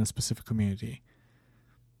within a specific community,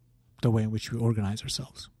 the way in which we organize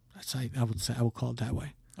ourselves. I would call it that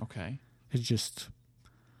way. Okay. It's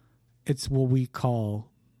what we call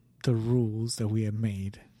the rules that we have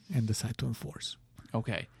made and decide to enforce.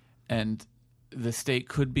 Okay. And the state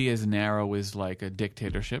could be as narrow as like a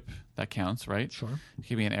dictatorship. That counts, right? Sure. It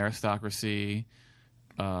could be an aristocracy,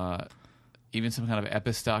 even some kind of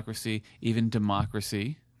epistocracy, even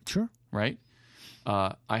democracy, Sure. right?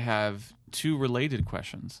 I have two related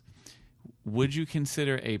questions. Would you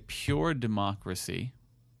consider a pure democracy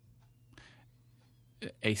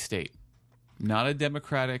a state? Not a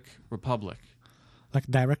democratic republic. Like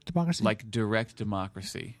direct democracy? Like direct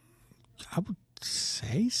democracy. I would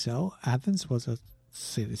say so. Athens was a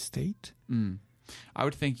city-state. I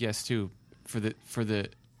would think yes too, for the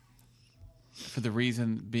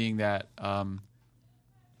reason being that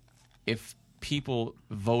if people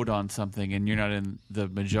vote on something and you're not in the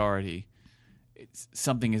majority,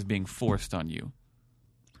 something is being forced on you.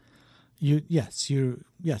 Yes.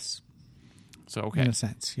 So okay. In a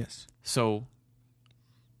sense, yes. So,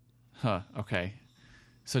 okay.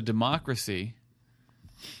 So democracy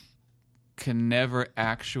can never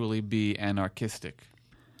actually be anarchistic.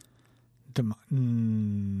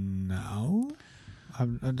 No, I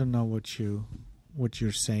don't know what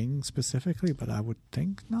you're saying specifically, but I would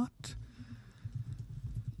think not.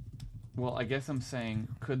 Well, I guess I'm saying,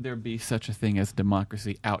 could there be such a thing as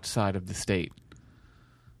democracy outside of the state?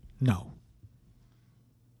 No.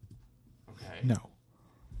 Okay. No.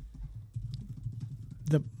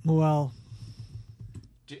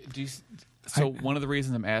 One of the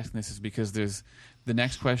reasons I'm asking this is because there's the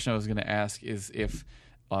next question I was going to ask is if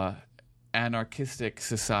anarchistic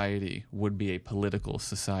society would be a political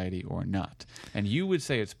society or not. And you would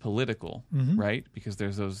say it's political, right? Because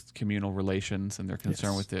there's those communal relations and they're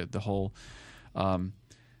concerned with the whole.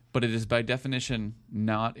 But it is by definition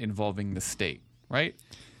not involving the state, right?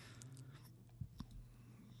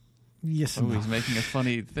 Yes. Oh, he's making a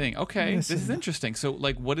funny thing. Okay, Yes this is and no. interesting. So,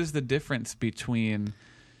 like, what is the difference between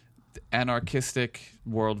the anarchistic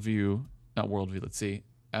worldview not worldview, let's see,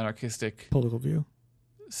 anarchistic Political view.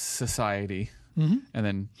 society, Mm-hmm. and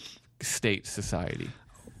then state society.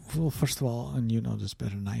 Well, first of all, and you know this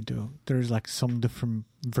better than I do, there's like some different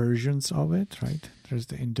versions of it, right? There's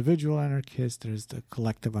the individual anarchist, there's the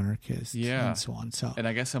collective anarchist, Yeah. and so on. So And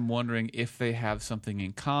I guess I'm wondering if they have something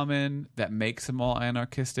in common that makes them all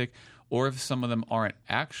anarchistic, or if some of them aren't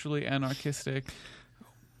actually anarchistic.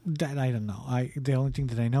 that I don't know. The only thing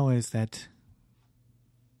that I know is that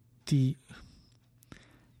the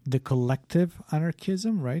collective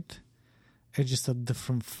anarchism, right? It's just a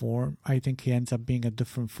different form. I think it ends up being a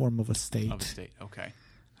different form of a state. Of a state, okay.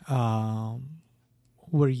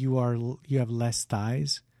 Where you have less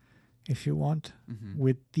ties, if you want,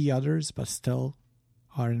 with the others, but still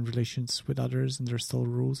are in relations with others, and there's still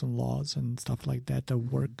rules and laws and stuff like that that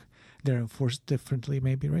work. They're enforced differently,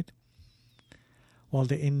 maybe, right? While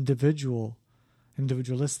the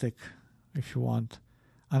individualistic, if you want,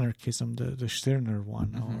 anarchism, the Stirner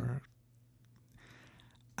one, or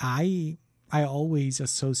I always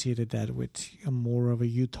associated that with a more of a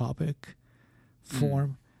utopic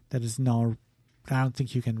form that is now, I don't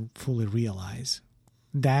think you can fully realize.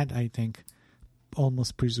 That, I think,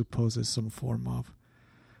 almost presupposes some form of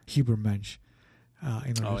Übermensch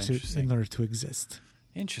in order to exist.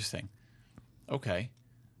 Interesting. Okay.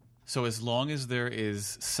 So as long as there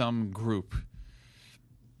is some group,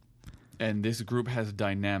 and this group has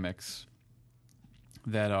dynamics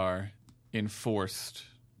that are enforced,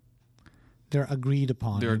 They're agreed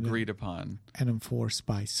upon. And enforced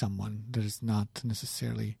by someone. There's not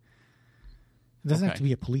necessarily. It doesn't have to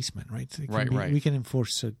be a policeman, right? Right. We can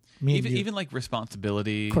enforce it. Even like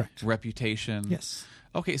responsibility, correct, reputation. Yes.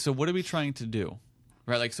 Okay, so what are we trying to do?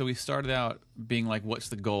 Right, like, so we started out being like, what's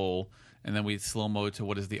the goal? And then we slow-mo to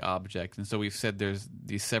what is the object. And so we've said there's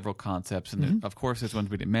these several concepts. And there, of course, there's ones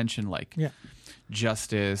we didn't mention, like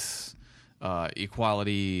justice,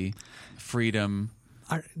 equality, freedom.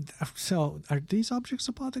 Are these objects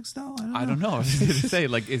of politics now? I don't know. I was going to say,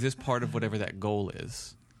 like, is this part of whatever that goal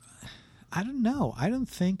is? I don't know. I don't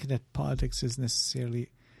think that politics is necessarily...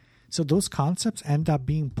 So those concepts end up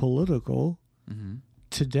being political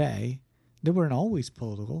today. They weren't always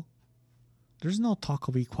political. There's no talk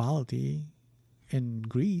of equality in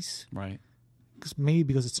Greece. Right. Maybe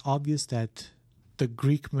because it's obvious that the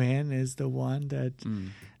Greek man is the one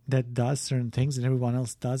that does certain things and everyone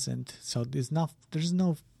else doesn't. So there's no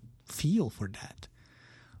feel for that,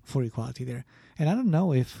 for equality there. And I don't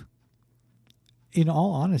know if, in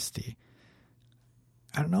all honesty,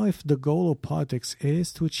 I don't know if the goal of politics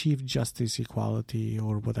is to achieve justice, equality,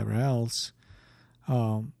 or whatever else,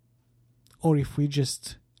 or if we're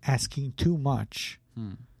just asking too much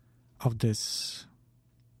of this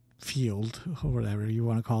field, or whatever you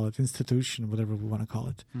want to call it, institution, whatever we want to call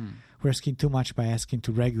it. We're asking too much by asking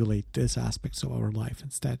to regulate these aspects of our life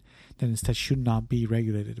instead should not be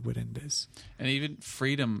regulated within this. And even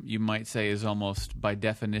freedom, you might say, is almost by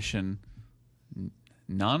definition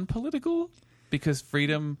non-political, because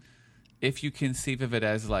freedom, if you conceive of it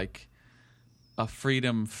as like a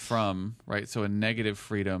freedom from, right, so a negative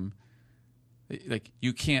freedom, like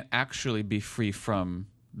you can't actually be free from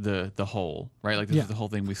the whole, right? Like this is the whole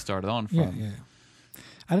thing we started on from. Yeah.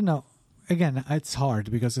 I don't know. Again, it's hard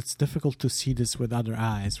because it's difficult to see this with other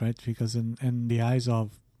eyes, right? Because in the eyes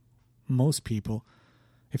of most people,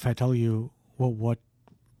 if I tell you, well, what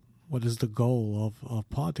is the goal of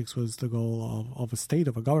politics, what is the goal of a state,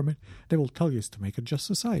 of a government, they will tell you is to make a just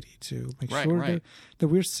society, to make sure that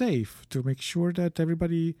we're safe, to make sure that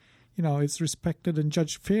everybody, is respected and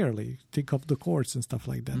judged fairly. Think of the courts and stuff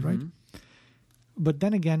like that, right? But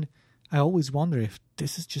then again, I always wonder if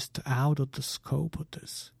this is just out of the scope of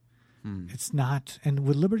this. It's not. And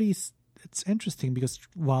with liberty, it's interesting because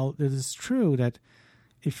while it is true that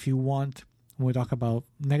if you want, when we talk about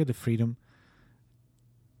negative freedom,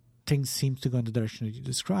 things seem to go in the direction that you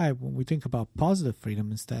describe. When we think about positive freedom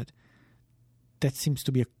instead, that seems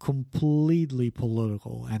to be a completely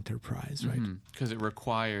political enterprise, right? Because it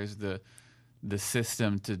requires the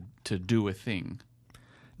system to do a thing.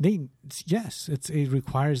 It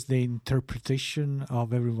requires the interpretation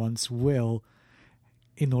of everyone's will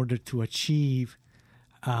in order to achieve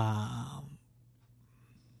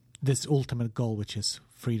this ultimate goal, which is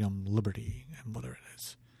freedom, liberty, and whatever it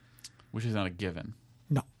is. Which is not a given.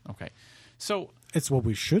 No. Okay. So it's what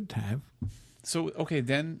we should have. So, okay,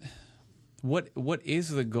 then what is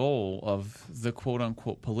the goal of the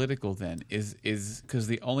quote-unquote political then? Is because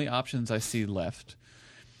the only options I see left,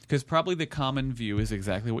 because probably the common view is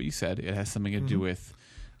exactly what you said. It has something to do with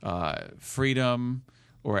freedom,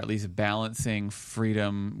 or at least balancing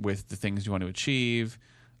freedom with the things you want to achieve,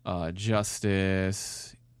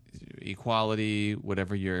 justice, equality,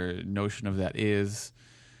 whatever your notion of that is,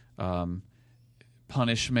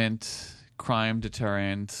 punishment, crime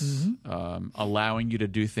deterrent, allowing you to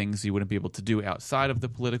do things you wouldn't be able to do outside of the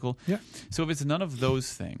political. Yeah. So if it's none of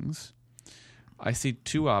those things, I see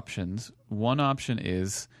two options. One option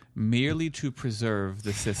is merely to preserve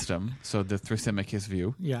the system, so the Thrasymachus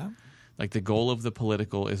view. Yeah. Like the goal of the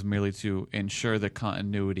political is merely to ensure the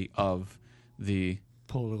continuity of the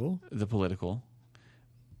Political.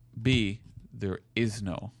 B, there is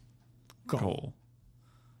no goal.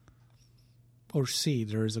 Or C,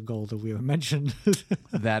 there is a goal that we have mentioned.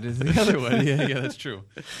 That is the other one. Yeah, that's true.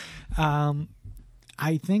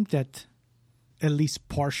 I think that at least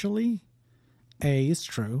partially A is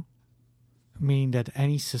true, meaning that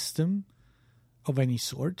any system of any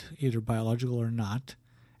sort, either biological or not,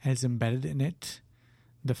 has embedded in it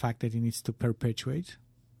the fact that it needs to perpetuate.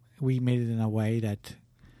 We made it in a way that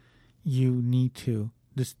you need to,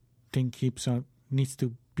 this thing needs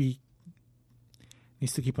to keep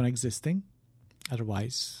on existing.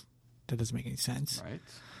 Otherwise, that doesn't make any sense. Right.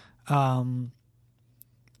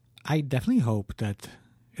 I definitely hope that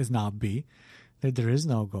is not B, that there is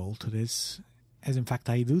no goal to this. As in fact,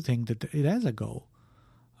 I do think that it has a goal.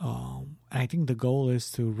 I think the goal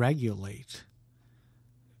is to regulate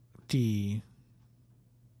the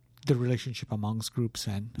relationship amongst groups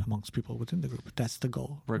and amongst people within the group. That's the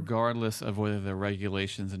goal. Regardless of whether the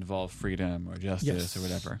regulations involve freedom or justice or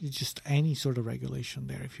whatever. It's just any sort of regulation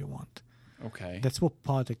there if you want. Okay. That's what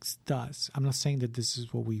politics does. I'm not saying that this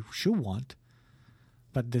is what we should want,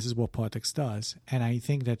 but this is what politics does. And I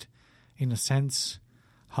think that, in a sense,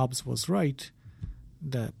 Hobbes was right,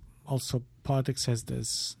 that also politics has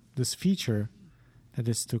this feature that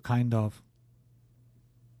is to kind of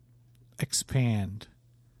expand.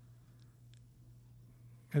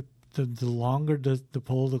 The longer the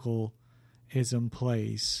political is in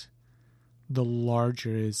place, the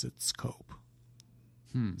larger is its scope.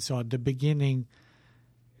 So at the beginning,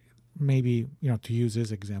 maybe, to use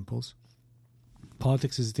as examples,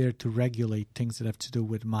 politics is there to regulate things that have to do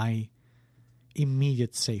with my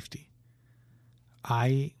immediate safety.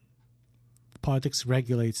 Politics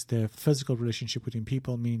regulates the physical relationship between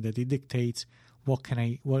people, meaning that it dictates what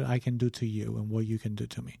I can do to you and what you can do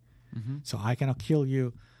to me. Mm-hmm. So I cannot kill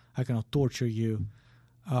you, I cannot torture you.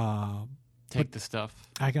 Take the stuff.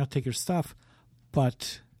 I cannot take your stuff,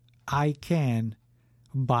 but I can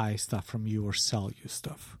buy stuff from you or sell you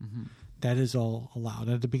stuff. Mm-hmm. That is all allowed.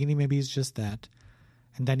 At the beginning, maybe it's just that.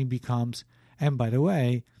 And then it becomes, and by the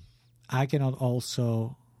way, I cannot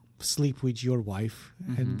also sleep with your wife.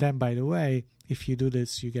 Mm-hmm. And then, by the way, if you do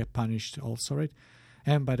this, you get punished also, right?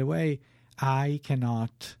 And by the way, I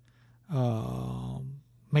cannot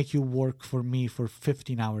make you work for me for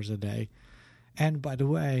 15 hours a day. And by the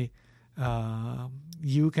way,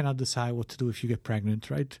 you cannot decide what to do if you get pregnant,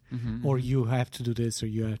 right? Mm-hmm. Or you have to do this or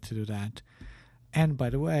you have to do that. And by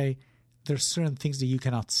the way, there's certain things that you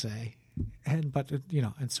cannot say. And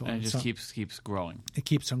so on. And it just keeps growing. It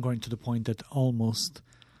keeps on going to the point that almost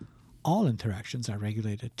all interactions are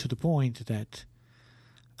regulated, to the point that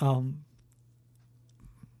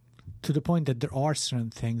there are certain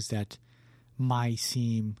things that might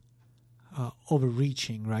seem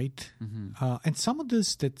overreaching, right? Mm-hmm. And some of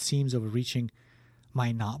this that seems overreaching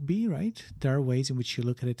might not be, right? There are ways in which you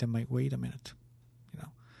look at it and might, wait a minute,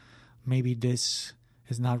 maybe this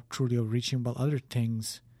is not truly overreaching, but other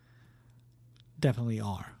things definitely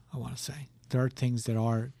are, I want to say. There are things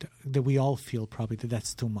that we all feel probably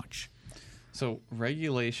that's too much. So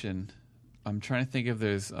regulation, I'm trying to think if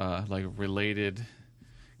there's like related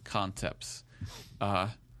concepts.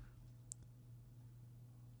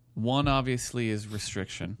 One obviously is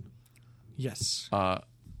restriction. Yes.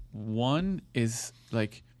 One is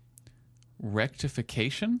like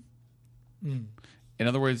rectification. Mm. In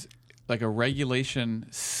other words, like a regulation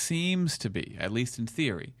seems to be, at least in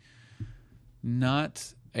theory,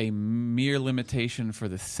 not a mere limitation for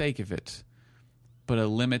the sake of it, but a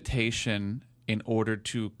limitation in order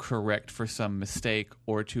to correct for some mistake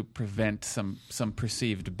or to prevent some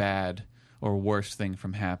perceived bad or worse thing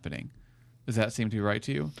from happening. Does that seem to be right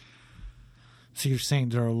to you? So you're saying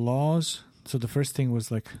there are laws. So the first thing was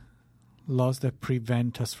like laws that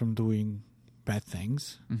prevent us from doing bad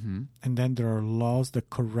things. Mm-hmm. And then there are laws that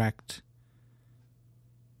correct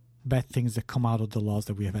bad things that come out of the laws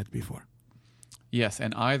that we have had before. Yes,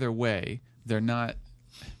 and either way, they're not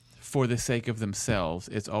for the sake of themselves.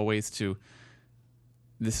 It's always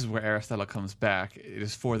this is where Aristotle comes back. It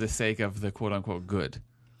is for the sake of the quote-unquote good.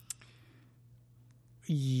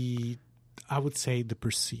 I would say the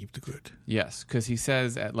perceived good. Yes, because he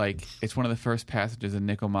says it's one of the first passages in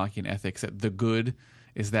Nicomachean Ethics that the good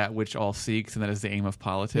is that which all seeks, and that is the aim of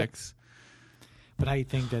politics. But I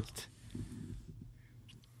think that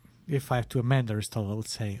if I have to amend Aristotle, I would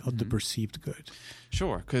say the perceived good.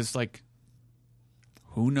 Sure, because like,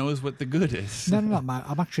 who knows what the good is? No.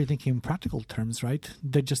 I'm actually thinking in practical terms, right?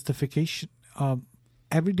 The justification.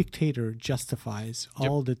 Every dictator justifies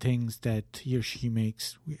all the things that he or she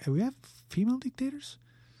makes. We have female dictators?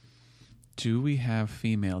 Do we have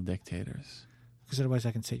female dictators? Because otherwise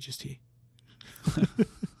I can say just he.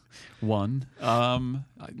 One.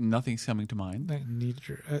 Nothing's coming to mind.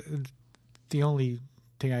 Neither. The only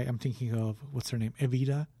thing I'm thinking of, what's her name?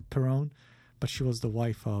 Evita Perón, but she was the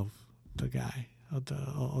wife of the guy,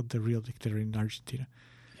 of the real dictator in Argentina.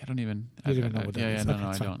 I don't even. You don't even know what that is. No, Okay,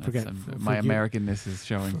 I fine. don't. Forget, My Americanness is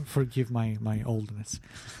showing. Forgive my oldness.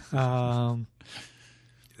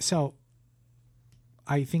 So,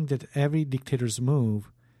 I think that every dictator's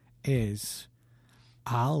move is,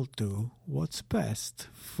 I'll do what's best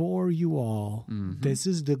for you all. Mm-hmm. This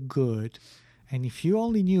is the good. And if you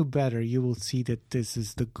only knew better, you will see that this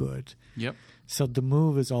is the good. Yep. So the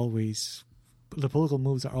political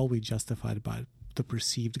moves are always justified by the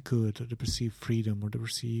perceived good or the perceived freedom or the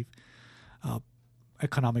perceived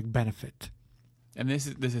economic benefit. And this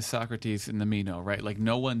is Socrates in the Meno, right? Like,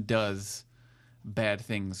 no one does bad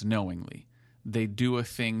things knowingly. They do a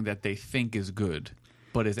thing that they think is good,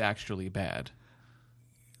 but is actually bad.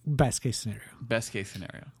 Best case scenario. Best case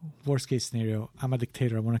scenario. Worst case scenario, I'm a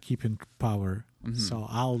dictator. I want to keep in power. Mm-hmm. So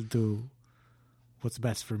I'll do what's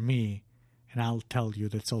best for me, and I'll tell you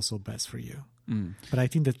that's also best for you. Mm. But I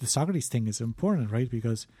think that the Socrates thing is important, right?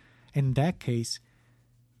 Because in that case,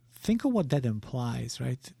 think of what that implies,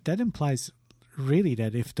 right? That implies really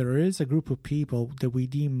that if there is a group of people that we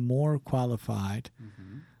deem more qualified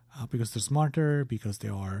because they're smarter, because they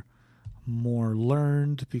are more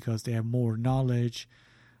learned, because they have more knowledge,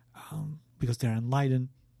 because they're enlightened,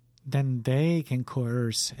 then they can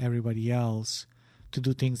coerce everybody else to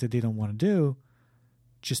do things that they don't want to do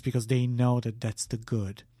just because they know that that's the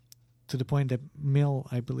good. To the point that Mill,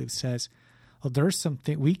 I believe, says, there's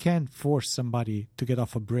something we can't force somebody to get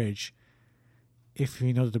off a bridge if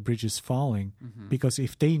we know that the bridge is falling, because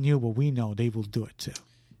if they knew what we know, they will do it too.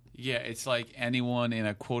 Yeah, it's like anyone in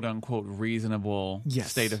a quote-unquote reasonable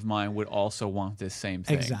state of mind would also want this same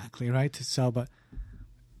thing. Exactly, right? So,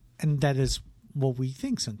 and that is what we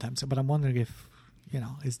think sometimes. But I'm wondering if,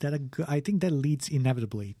 is that a good... I think that leads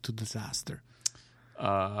inevitably to disaster.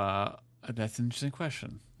 That's an interesting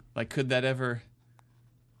question. Like, could that ever...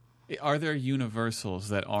 Are there universals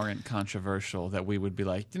that aren't controversial that we would be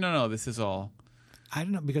like, no, this is all... I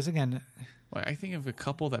don't know, because again... Well, I think of a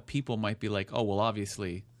couple that people might be like, oh, well,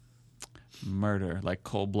 obviously, murder, like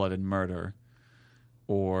cold-blooded murder,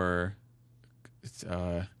 or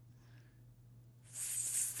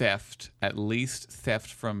theft, at least theft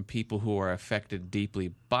from people who are affected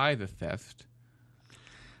deeply by the theft.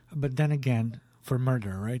 But then again, for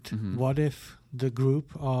murder, right? Mm-hmm. What if the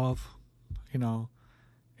group of,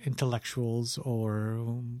 intellectuals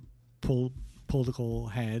or political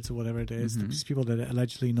heads or whatever it is, these people that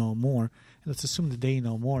allegedly know more, and let's assume that they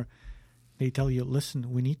know more, they tell you,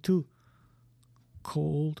 listen, we need to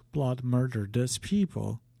cold blood murder these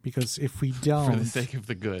people, because if we don't... For the sake of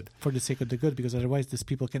the good. For the sake of the good, because otherwise these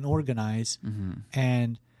people can organize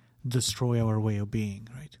and destroy our way of being,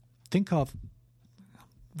 right? Think of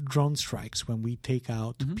drone strikes when we take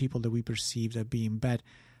out people that we perceive as being bad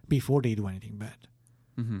before they do anything bad.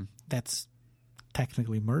 That's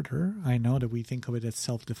technically murder. I know that we think of it as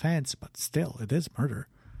self-defense, but still, it is murder.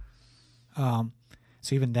 So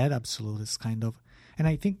even that absolute is kind of... And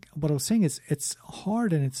I think what I was saying is it's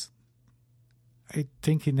hard, and I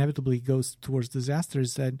think inevitably goes towards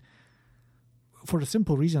disasters, that for the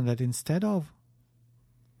simple reason that instead of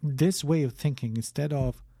this way of thinking, instead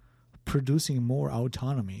of producing more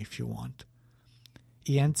autonomy, if you want,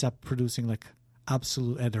 he ends up producing like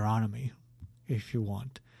absolute heteronomy, if you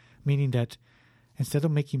want. Meaning that instead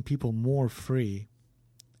of making people more free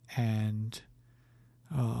and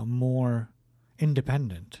more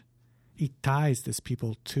independent, it ties these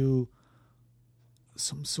people to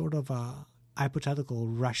some sort of a hypothetical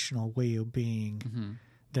rational way of being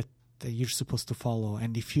that you're supposed to follow.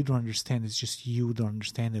 And if you don't understand, it's just you don't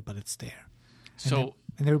understand it, but it's there.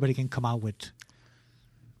 And everybody can come out with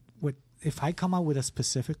if I come out with a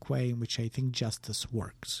specific way in which I think justice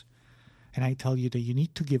works, and I tell you that you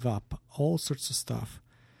need to give up all sorts of stuff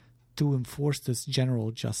to enforce this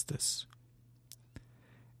general justice,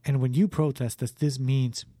 and when you protest this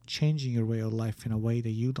means changing your way of life in a way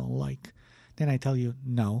that you don't like, then I tell you,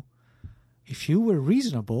 no. If you were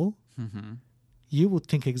reasonable, you would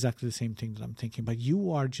think exactly the same thing that I'm thinking, but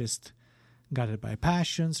you are just guided by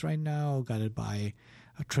passions right now, guided by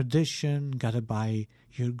a tradition, guided by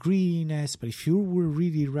your greediness. But if you were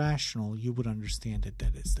really rational, you would understand that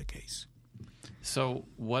that is the case. So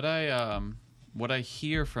what I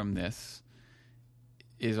hear from this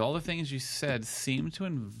is all the things you said seem to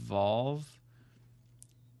involve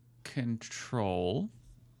control,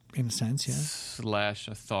 In a sense, yeah. /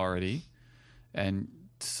 authority, and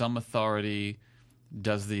some authority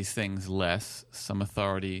does these things less, some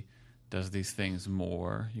authority does these things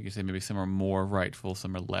more. You can say maybe some are more rightful,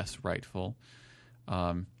 some are less rightful.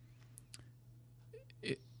 And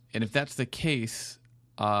if that's the case,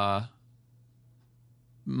 my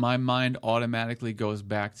mind automatically goes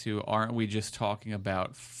back to, aren't we just talking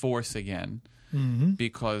about force again? Mm-hmm.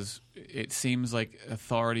 Because it seems like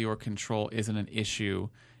authority or control isn't an issue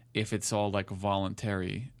if it's all like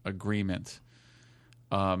voluntary agreement.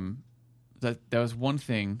 That was one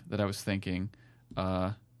thing that I was thinking.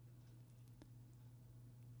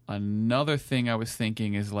 Another thing I was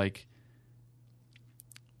thinking is like,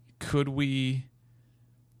 could we?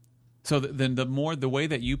 So then the way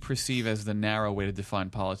that you perceive as the narrow way to define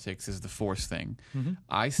politics is the force thing. Mm-hmm.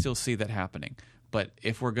 I still see that happening. But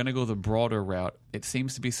if we're going to go the broader route, it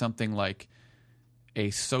seems to be something like a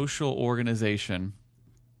social organization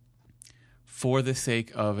for the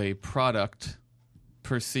sake of a product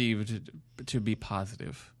perceived to be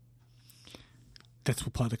positive. That's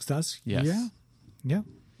what politics does. Yes. Yeah. Yeah.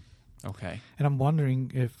 Okay. And I'm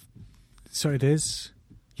wondering if, so it is,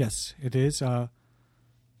 yes, it is a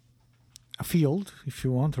field, if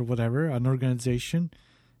you want, or whatever, an organization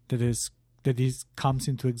that comes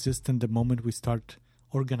into existence the moment we start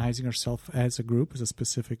organizing ourselves as a group, as a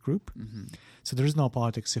specific group. Mm-hmm. So there is no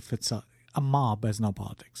politics if it's a mob has no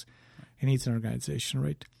politics. It needs an organization,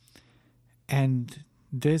 right? And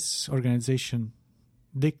this organization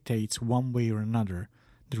dictates one way or another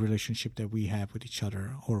the relationship that we have with each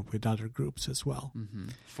other or with other groups as well. Mm-hmm.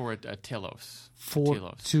 For a telos.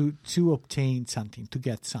 To obtain something, to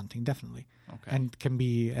get something, definitely. Okay. And can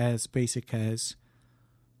be as basic as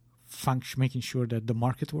making sure that the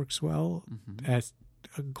market works well, Mm-hmm. as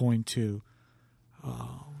going to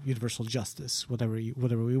universal justice, whatever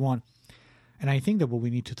we want. And I think that what we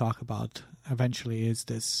need to talk about eventually is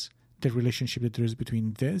the relationship that there is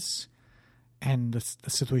between this and the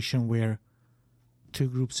situation where two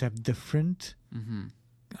groups have different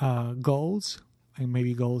Mm-hmm. goals, and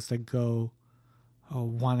maybe goals that go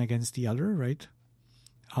one against the other, right?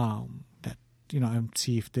 That, and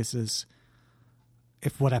see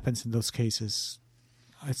if what happens in those cases,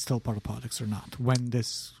 it's still part of politics or not. When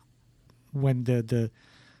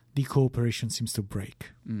the cooperation seems to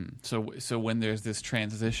break. So when there's this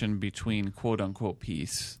transition between quote unquote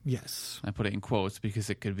peace, Yes. I put it in quotes because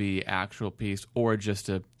it could be actual peace or just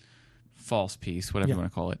a false peace, whatever you want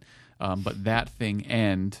to call it. But that thing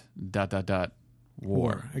end ...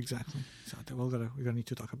 war. Exactly. So we're gonna need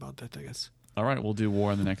to talk about that, I guess. All right, we'll do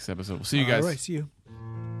war in the next episode. We'll see you guys. All right, see you.